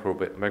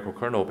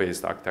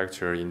microkernel-based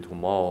architecture into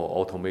more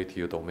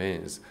automotive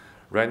domains.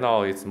 Right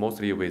now, it's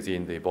mostly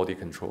within the body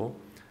control,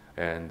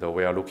 and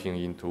we are looking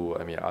into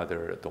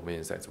other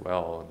domains as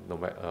well.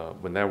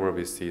 Whenever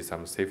we see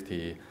some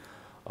safety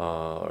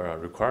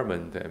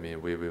requirement,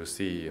 we will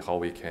see how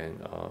we can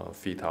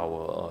fit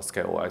our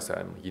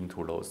SkyOS-M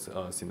into those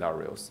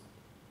scenarios.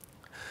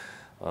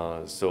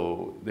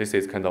 So this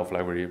is kind of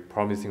like a very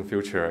promising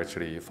future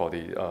actually for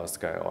the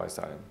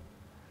SkyOS-M.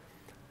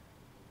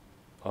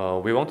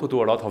 We want to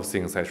do a lot of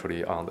things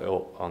actually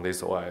on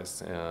this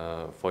OS.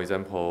 For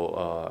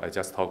example, I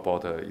just talked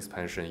about the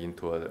expansion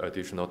into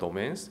additional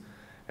domains.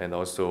 And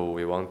also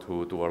we want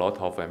to do a lot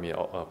of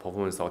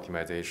performance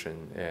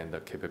optimization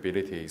and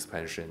capability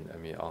expansion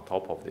on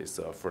top of this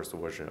first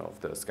version of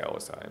the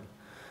SkyOS-M.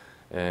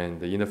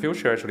 And in the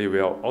future, actually, we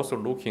are also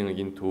looking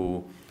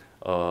into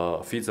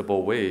a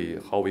feasible way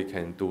how we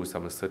can do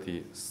some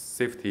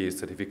safety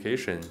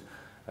certification.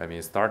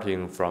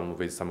 Starting from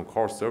with some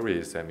core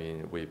service,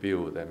 we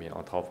build,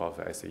 on top of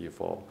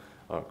seL4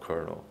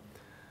 kernel.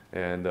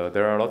 And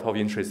there are a lot of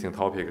interesting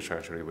topics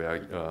actually we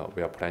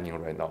are planning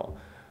right now.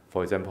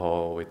 For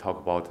example, we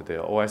talk about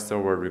the OS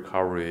server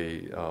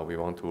recovery. We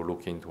want to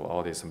look into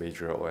all these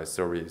major OS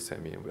services,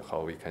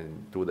 how we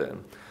can do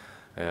them.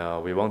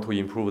 We want to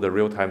improve the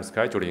real-time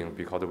scheduling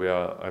because we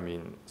are,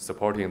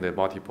 supporting the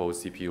multiple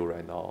CPU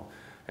right now,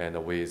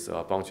 and with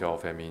a bunch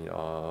of,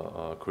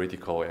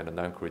 critical and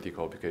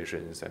non-critical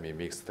applications,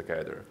 mixed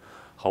together.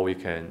 How we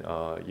can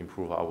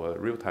improve our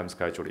real-time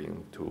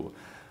scheduling to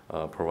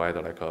provide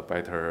like a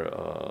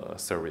better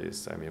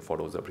service, for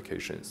those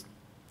applications.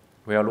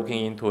 We are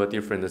looking into a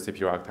different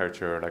CPU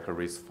architecture like a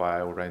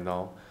RISC-V right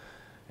now.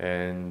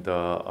 And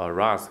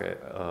RAS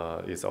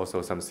is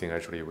also something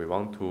actually we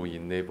want to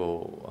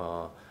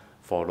enable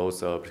for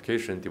those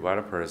application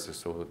developers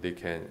so they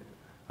can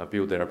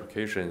build their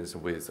applications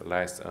with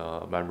less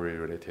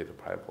memory-related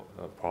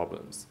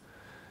problems.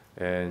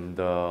 And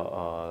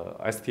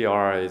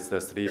STR is the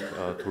sleep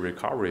to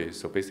recovery.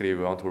 So basically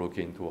we want to look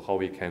into how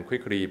we can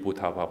quickly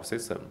boot up our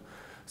system.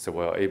 So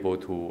we're able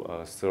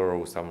to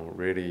serve some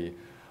really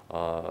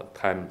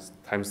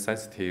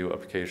time-sensitive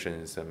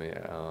applications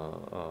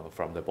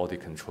from the body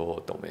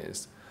control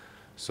domains.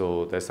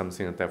 So that's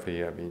something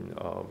definitely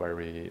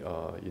very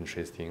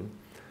interesting.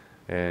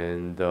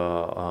 And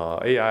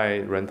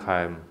AI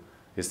runtime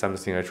is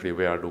something actually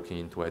we are looking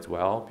into as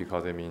well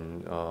because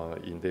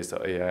in this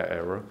AI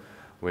era,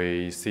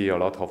 we see a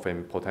lot of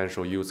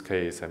potential use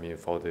case.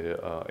 For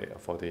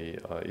the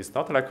it's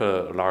not like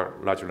a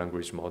large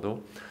language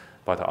model,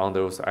 but on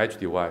those edge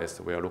device,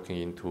 we are looking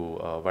into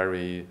a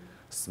very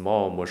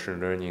small machine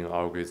learning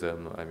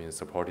algorithm,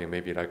 supporting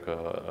maybe like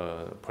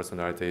a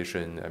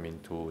personalization,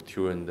 to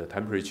tune the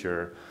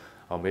temperature,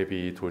 or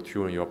maybe to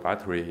tune your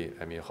battery,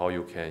 how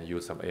you can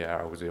use some AI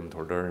algorithm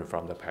to learn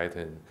from the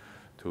pattern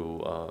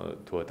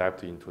to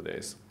adapt into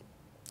this.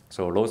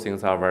 So those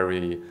things are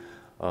very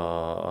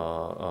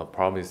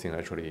promising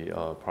actually.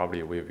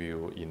 Probably we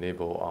will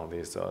enable on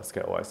this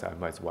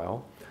SkyOS-M as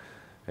well.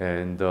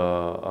 And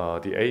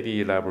the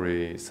AD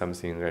library is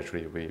something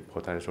actually we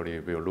potentially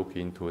will look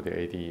into the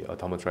AD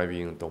autonomous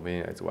driving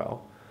domain as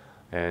well.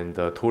 And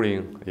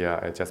tooling, yeah,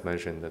 I just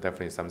mentioned,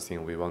 definitely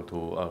something we want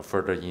to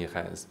further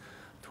enhance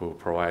to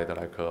provide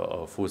like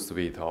a full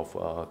suite of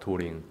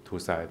tooling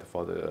toolset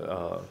for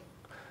the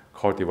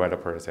core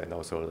developers and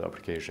also the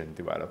application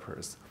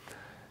developers.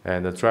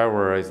 And the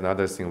driver is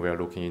another thing we are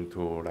looking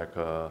into, like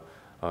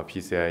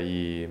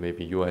PCIe,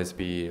 maybe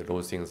USB.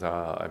 Those things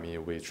are, I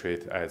mean, we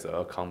treat as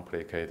a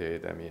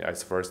complicated, I mean,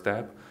 as first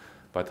step.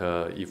 But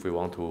if we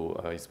want to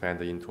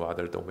expand into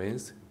other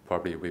domains,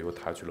 probably we will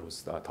touch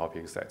those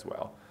topics as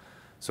well.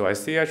 So I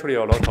see actually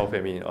a lot of, I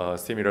mean,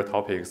 similar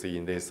topics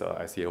in this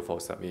seL4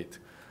 summit.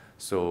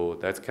 So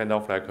that's kind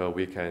of like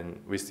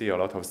we see a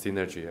lot of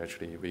synergy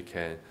actually. We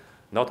can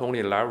not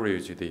only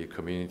leverage the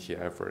community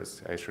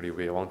efforts, actually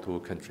we want to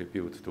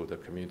contribute to the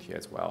community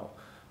as well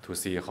to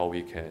see how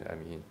we can, I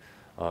mean,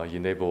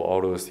 enable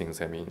all those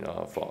things, I mean,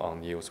 for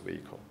on NIO's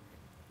vehicle.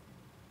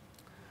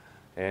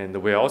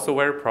 And we're also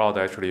very proud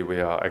actually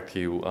we are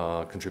active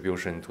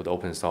contribution to the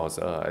open source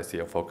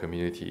seL4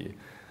 community.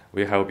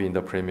 We have been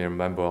the premier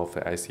member of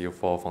the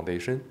seL4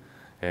 Foundation,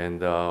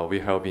 and we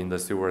have been the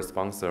silver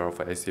sponsor of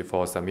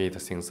seL4 Summit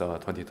since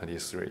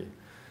 2023.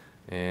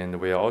 And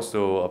we are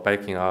also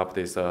backing up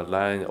this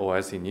Line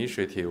OS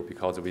initiative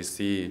because we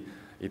see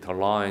it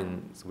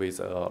aligns with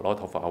a lot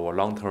of our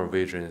long-term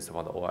visions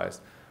for the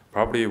OS.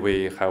 Probably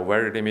we have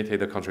very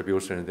limited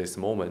contribution at this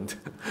moment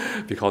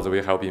because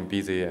we have been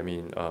busy, I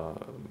mean,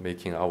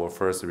 making our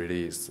first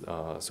release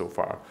so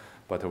far.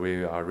 But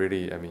we are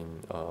really, I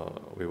mean,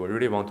 we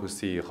really want to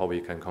see how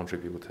we can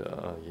contribute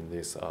in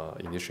this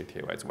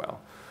initiative as well.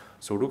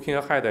 So looking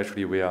ahead,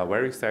 actually, we are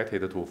very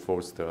excited to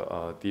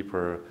foster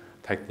deeper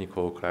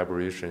technical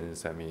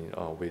collaborations, I mean,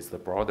 with the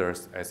broader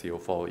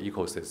seL4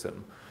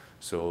 ecosystem.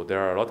 So there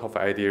are a lot of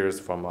ideas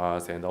from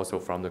us and also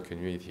from the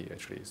community,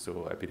 actually.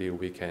 So I believe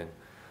we can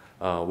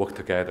work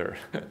together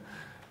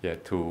yeah,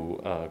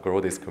 to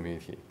grow this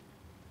community.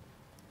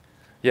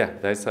 Yeah,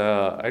 that's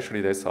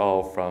actually that's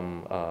all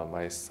from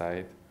my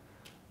side.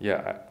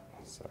 Yeah,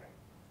 sorry.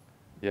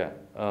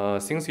 Yeah,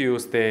 since you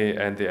stay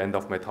at the end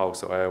of my talk,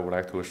 so I would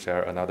like to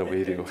share another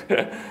video.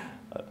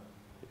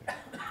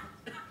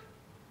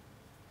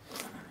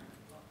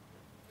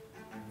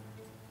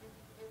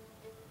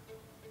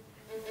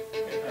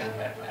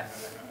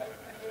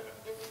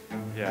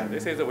 Yeah,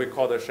 this is what we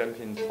call the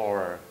champagne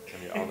tower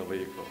on the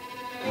vehicle.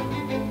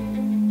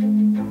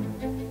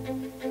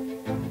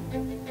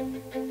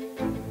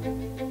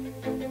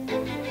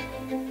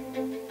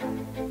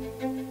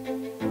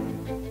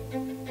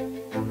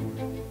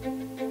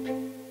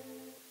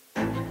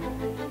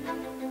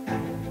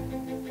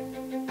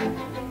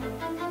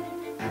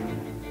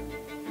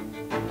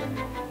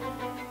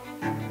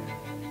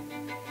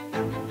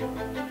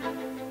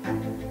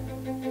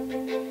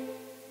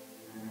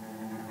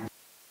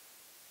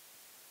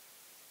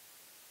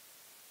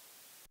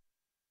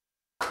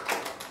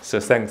 So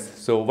thanks.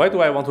 So why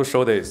do I want to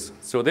show this?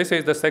 So this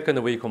is the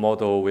second vehicle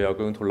model we are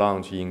going to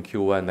launch in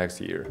Q1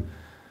 next year.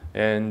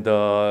 And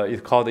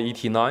it's called the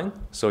ET9.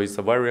 So it's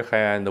a very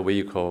high-end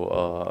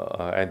vehicle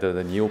under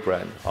the NIO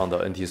brand on the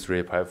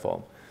NT3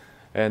 platform.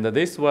 And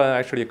this one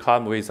actually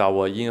comes with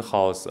our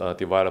in-house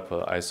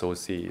developer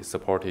SoC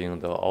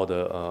supporting all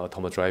the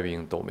autonomous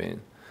driving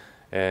domain.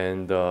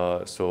 And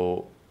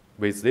so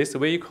with this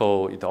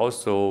vehicle, it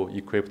also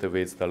equipped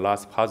with the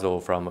last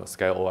puzzle from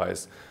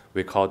SkyOS.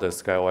 We call the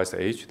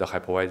SkyOS-H, the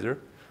hypervisor.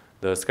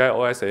 The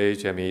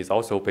SkyOS-H, I mean, is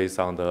also based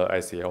on the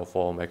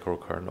seL4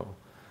 microkernel.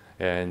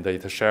 And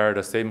it shares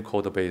the same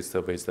code base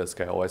with the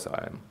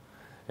SkyOS-M.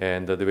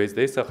 And with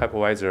this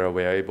hypervisor,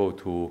 we are able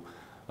to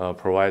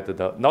provide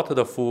not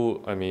the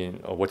full, I mean,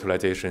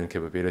 virtualization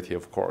capability,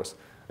 of course.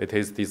 It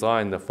is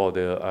designed for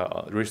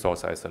the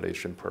resource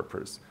isolation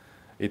purpose.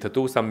 It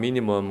does some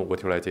minimum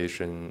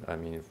virtualization, I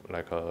mean,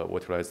 like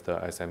virtualize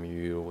the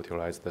SMU,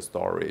 virtualize the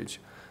storage,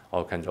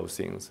 all kinds of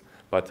things.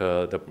 But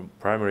the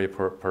primary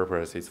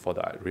purpose is for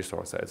the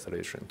resource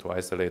isolation, to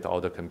isolate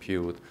all the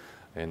compute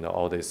and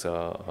all this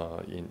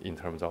in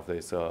terms of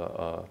this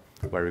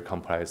very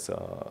complex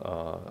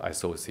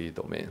SoC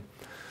domain.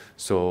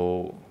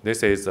 So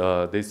this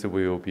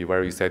will be a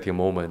very exciting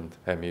moment.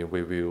 I mean,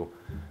 we will,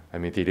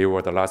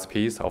 deliver the last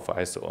piece of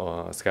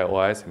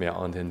SkyOS,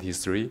 on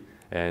NT3,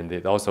 and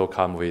it also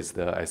comes with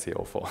the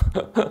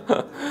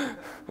seL4.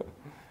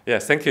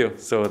 Yes, thank you.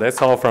 So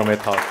that's all from my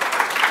talk.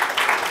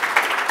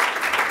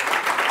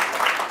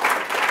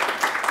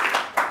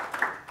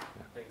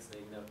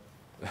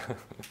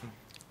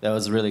 That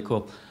was really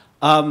cool.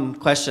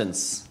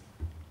 Questions?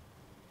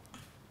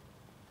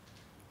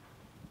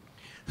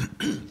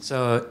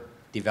 So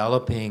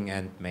developing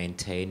and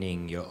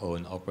maintaining your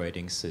own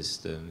operating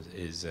systems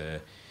is a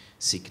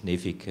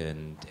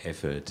significant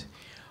effort.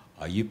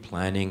 Are you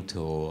planning to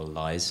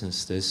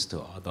license this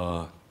to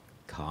other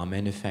car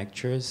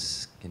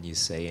manufacturers? Can you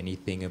say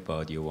anything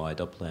about your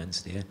wider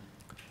plans there?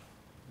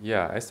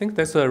 Yeah, I think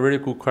that's a really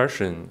good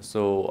question.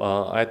 So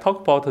I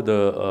talked about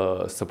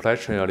the supply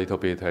chain a little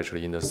bit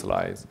actually in the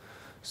slides.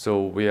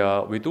 So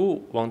we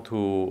do want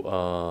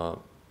to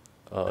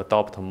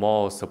adopt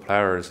more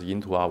suppliers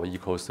into our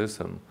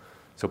ecosystem.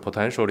 So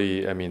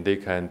potentially, I mean, they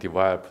can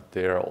develop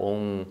their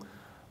own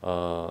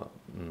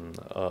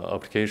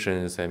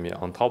applications. I mean,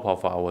 on top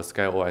of our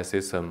SkyOS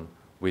system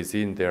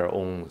within their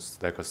own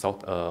like a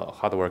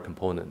hardware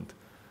component.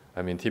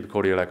 I mean,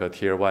 typically like a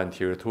tier 1,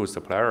 tier 2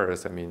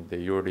 suppliers, I mean, they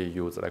usually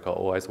use like a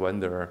OS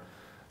vendor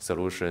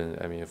solution.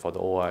 I mean, for the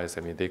OS,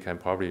 I mean, they can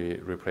probably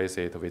replace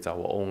it with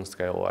our own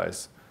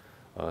SkyOS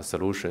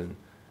solution.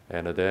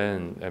 And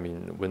then, I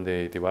mean, when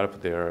they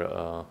develop their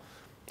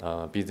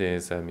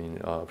business, I mean,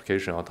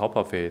 application on top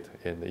of it,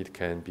 and it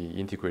can be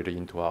integrated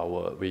into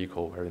our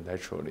vehicle very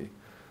naturally.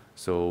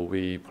 So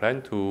we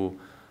plan to,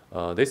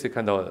 this is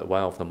kind of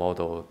one of the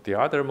model. The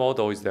other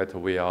model is that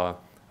we are,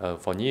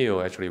 for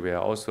NIO, actually, we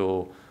are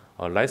also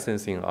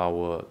licensing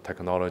our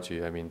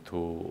technology, I mean,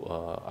 to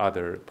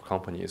other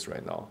companies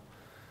right now.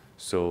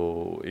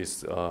 So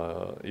it's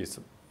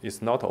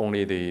not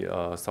only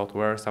the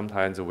software.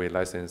 Sometimes we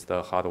license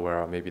the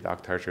hardware, maybe the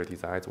architecture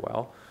design as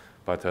well,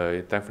 but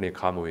it definitely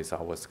comes with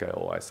our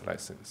SkyOS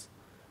license.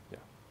 Yeah.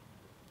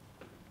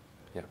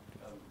 Yeah.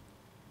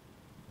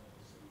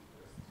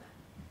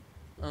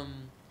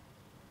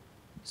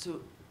 So,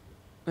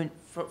 I mean,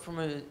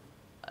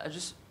 I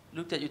just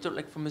looked at you, thought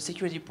like from a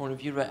security point of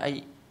view,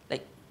 right?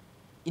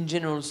 In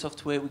general,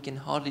 software, we can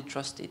hardly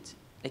trust it.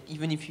 Like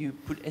even if you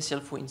put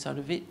seL4 inside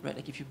of it, right?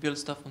 Like if you build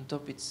stuff on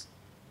top, it's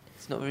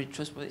not very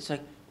trustworthy. It's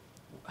like,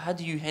 how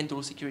do you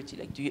handle security?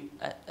 Like, do you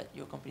at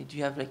your company, do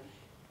you have like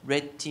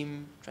red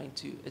team trying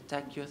to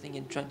attack your thing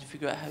and trying to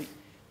figure out how?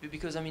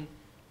 Because I mean,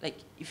 like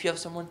if you have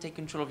someone take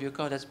control of your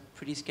car, that's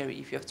pretty scary.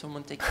 If you have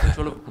someone take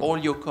control of all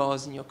your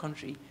cars in your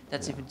country,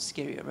 that's even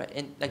scarier, right?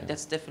 And like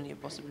that's definitely a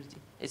possibility.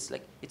 It's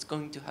like it's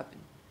going to happen.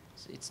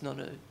 So it's not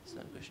a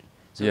question.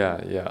 So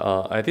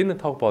Yeah. I didn't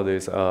talk about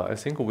this. I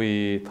think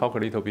we talked a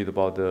little bit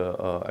about the.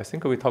 I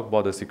think we talked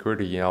about the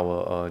security in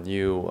our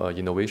new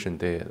innovation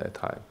day at that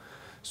time.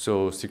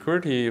 So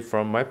security,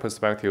 from my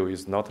perspective,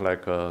 is not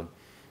like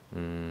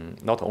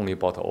not only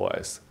about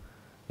OS.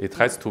 It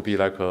has to be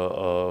like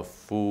a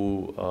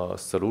full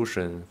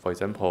solution. For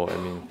example, I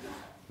mean,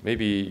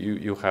 maybe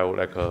you have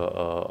like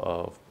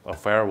a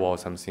firewall or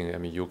something. I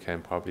mean, you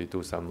can probably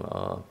do some.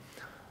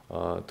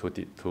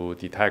 To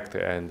detect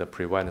and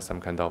prevent some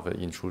kind of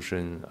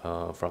intrusion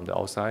from the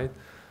outside,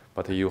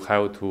 but you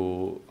have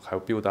to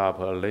build up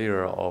a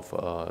layer of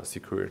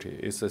security.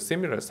 It's a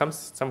similar,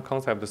 some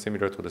concept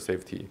similar to the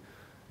safety.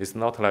 It's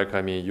not like,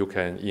 I mean, you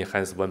can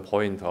enhance one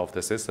point of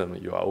the system,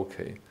 you are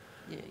okay.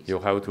 yeah, exactly. You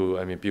have to,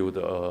 I mean, build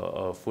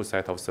a full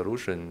set of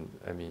solution.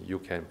 I mean, you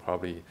can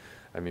probably,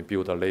 I mean,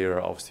 build a layer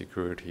of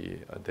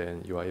security.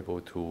 Then you are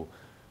able to,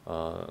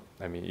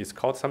 I mean, it's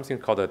called something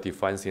called a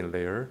defensive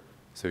layer.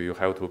 So you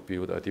have to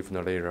build a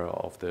different layer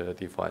of the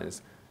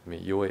defense. I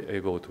mean, you are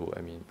able to,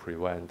 I mean,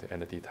 prevent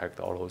and detect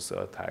all those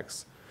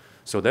attacks.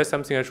 So that's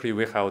something actually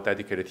we have a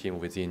dedicated team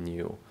within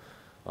NIO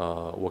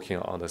working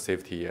on the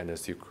safety and the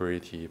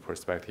security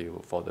perspective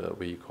for the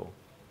vehicle.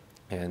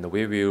 And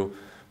we will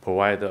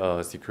provide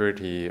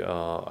security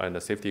and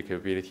the safety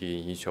capability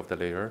in each of the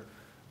layer,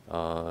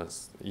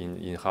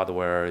 in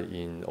hardware,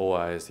 in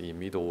OS, in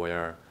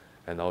middleware,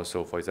 and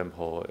also, for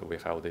example, we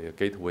have the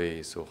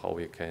gateway, so how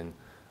we can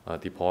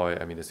deploy,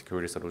 I mean, the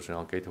security solution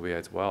on gateway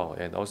as well.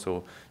 And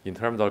also in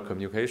terms of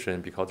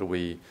communication, because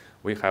we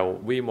have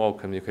way more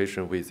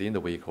communication within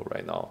the vehicle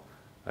right now.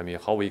 I mean,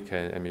 how we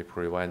can, I mean,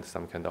 prevent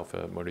some kind of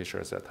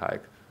malicious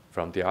attack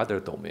from the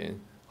other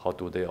domain. How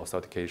do they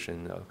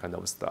authentication kind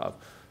of stuff.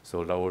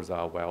 So those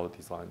are well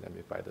designed, I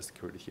mean, by the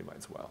security team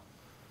as well.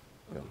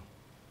 Okay.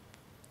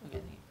 Yeah.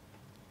 Okay.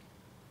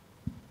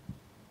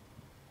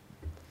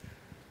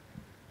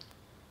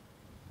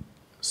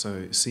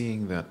 So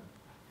seeing that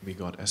we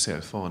got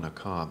seL4 on a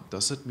car,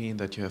 does it mean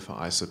that you have an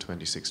ISO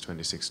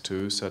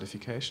 26262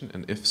 certification?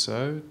 And if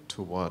so,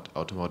 to what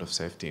automotive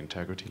safety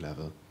integrity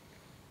level?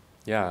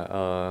 Yeah,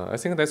 I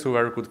think that's a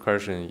very good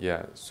question.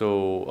 Yeah,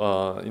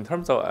 so in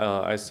terms of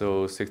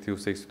ISO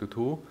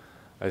 62622,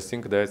 I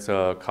think that's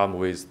come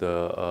with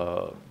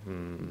the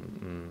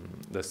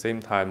same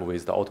time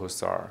with the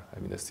AutoSAR. I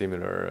mean, a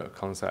similar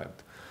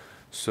concept.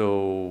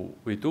 So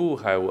we do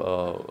have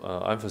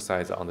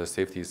emphasize on the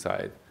safety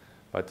side.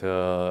 But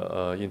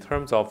in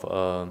terms of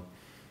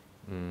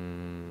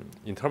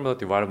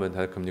development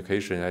and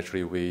communication,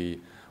 actually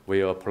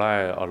we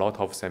apply a lot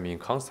of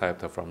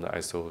concept from the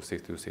ISO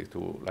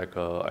 62662, like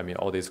I mean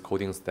all these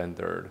coding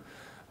standard.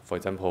 For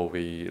example,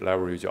 we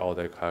leverage all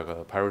the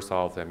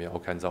Parasoft, I mean all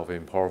kinds of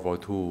powerful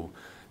tools,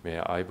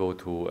 are able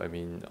to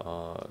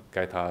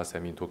get us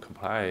to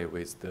comply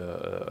with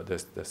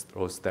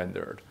those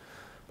standard.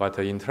 But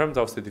in terms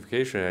of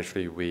certification,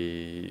 actually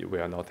we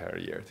are not there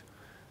yet.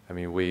 I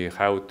mean, we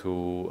have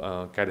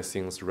to get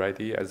things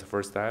ready as the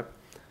first step,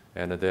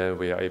 and then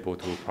we are able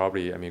to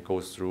probably, go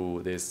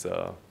through this,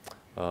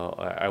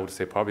 I would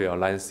say probably a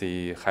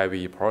lengthy,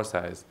 heavy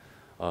process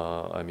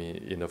I mean,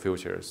 in the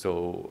future.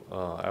 So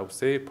I would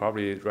say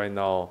probably right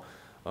now,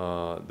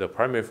 the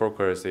primary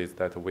focus is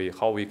that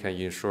how we can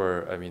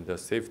ensure, I mean, the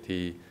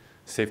safety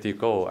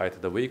goal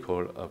at the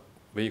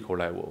vehicle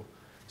level.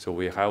 So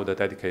we have the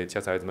dedicated,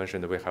 just as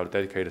mentioned, we have a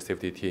dedicated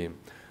safety team.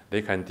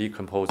 They can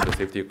decompose the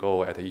safety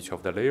goal at each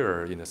of the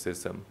layer in the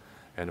system.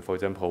 And for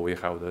example, we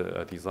have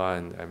the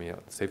design, I mean,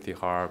 safety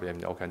hub,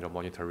 and all kinds of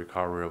monitor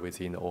recovery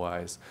within the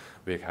OS.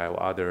 We have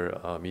other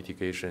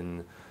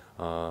mitigation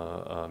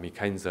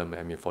mechanism,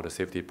 I mean, for the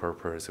safety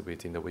purpose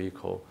within the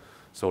vehicle.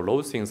 So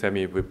those things, I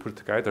mean, we put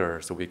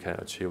together so we can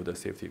achieve the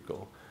safety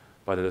goal.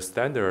 But the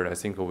standard, I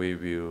think we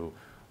will,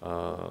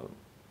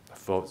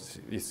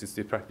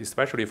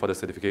 especially for the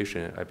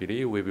certification, I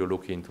believe we will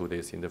look into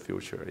this in the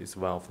future. It's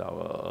one of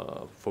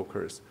our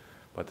focus.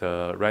 But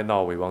right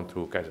now, we want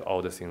to get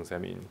all the things, I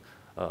mean,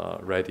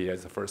 ready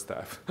as the first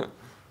step.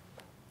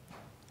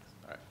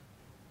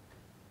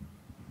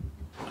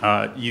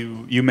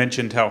 You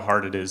mentioned how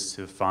hard it is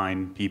to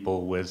find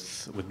people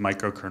with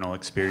microkernel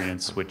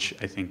experience, which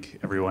I think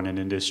everyone in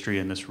industry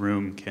in this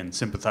room can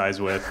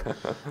sympathize with.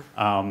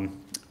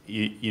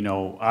 You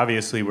know,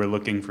 obviously we're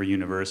looking for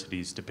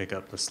universities to pick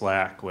up the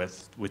slack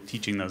with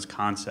teaching those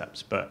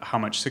concepts, but how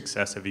much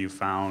success have you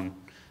found,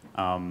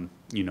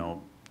 you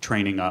know,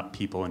 training up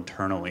people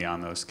internally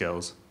on those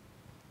skills?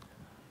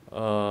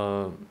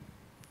 I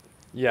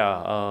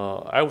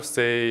would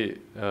say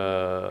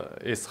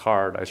it's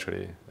hard,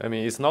 actually. I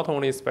mean, it's not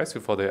only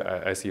specific for the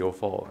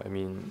seL4. I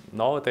mean,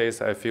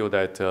 nowadays I feel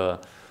that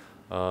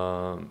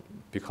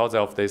because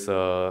of this,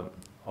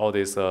 all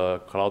this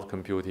cloud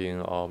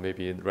computing, or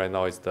maybe right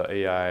now it's the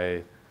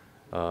AI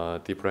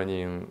deep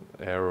learning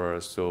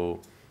era, so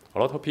a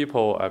lot of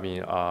people, I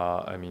mean,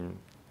 are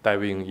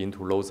diving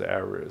into those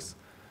areas.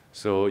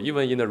 So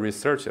even in the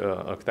research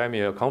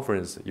academia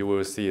conference, you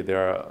will see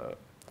there are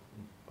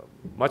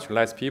much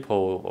less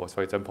people, or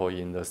for example,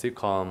 in the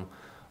SICOM,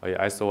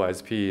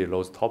 SOSP,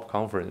 those top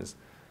conference.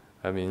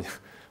 I mean,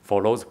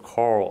 for those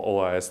core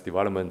OS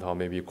development or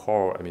maybe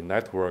core, I mean,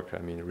 network, I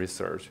mean,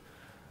 research,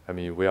 I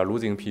mean, we are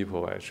losing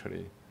people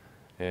actually.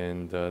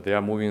 And they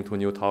are moving to a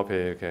new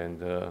topic,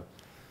 and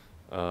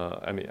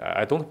I mean,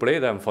 I don't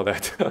blame them for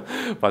that,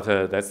 but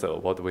that's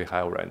what we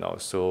have right now.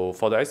 So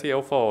for the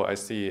seL4, I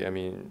see, I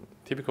mean,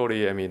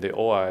 typically, I mean, the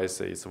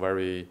OS is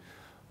very,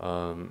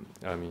 hard,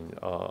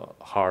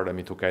 I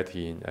mean, to get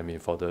in, I mean,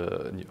 for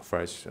the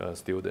fresh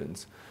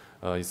students.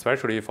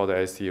 Especially for the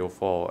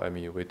seL4, I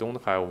mean, we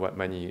don't have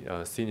many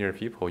senior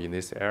people in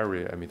this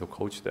area, I mean, to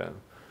coach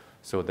them.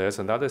 So there's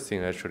another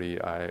thing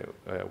actually I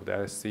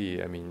would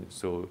see, I mean,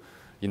 so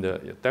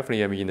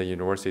definitely, I mean, in the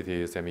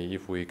universities, I mean,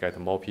 if we get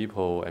more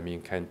people, I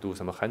mean, can do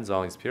some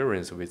hands-on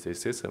experience with this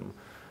system,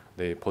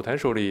 they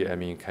potentially, I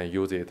mean, can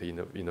use it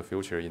in the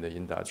future in the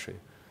industry.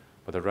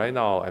 But right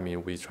now, I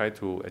mean, we try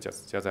to,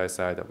 just as I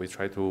said, we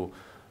try to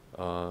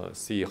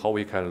see how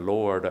we can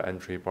lower the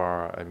entry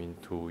bar, I mean,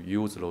 to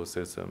use those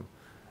systems.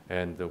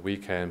 And we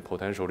can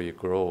potentially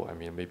grow, I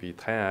mean, maybe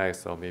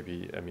 10x or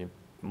maybe, I mean,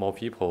 more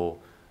people,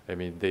 I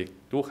mean, they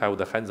do have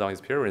the hands-on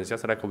experience,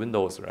 just like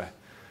Windows, right?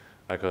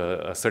 Like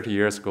 30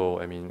 years ago,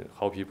 I mean,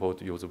 how people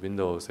use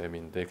Windows, I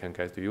mean, they can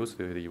get used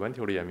to it.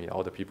 Eventually, I mean,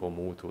 all the people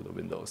move to the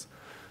Windows.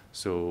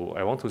 So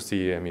I want to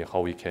see, I mean, how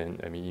we can,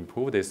 I mean,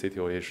 improve this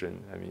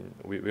situation. I mean,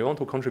 we want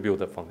to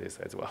contribute from this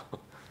as well.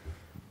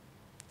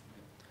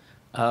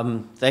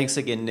 Thanks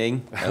again,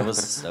 Ning. That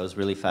was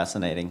really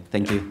fascinating.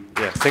 Thank you.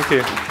 Yeah, thank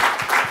you.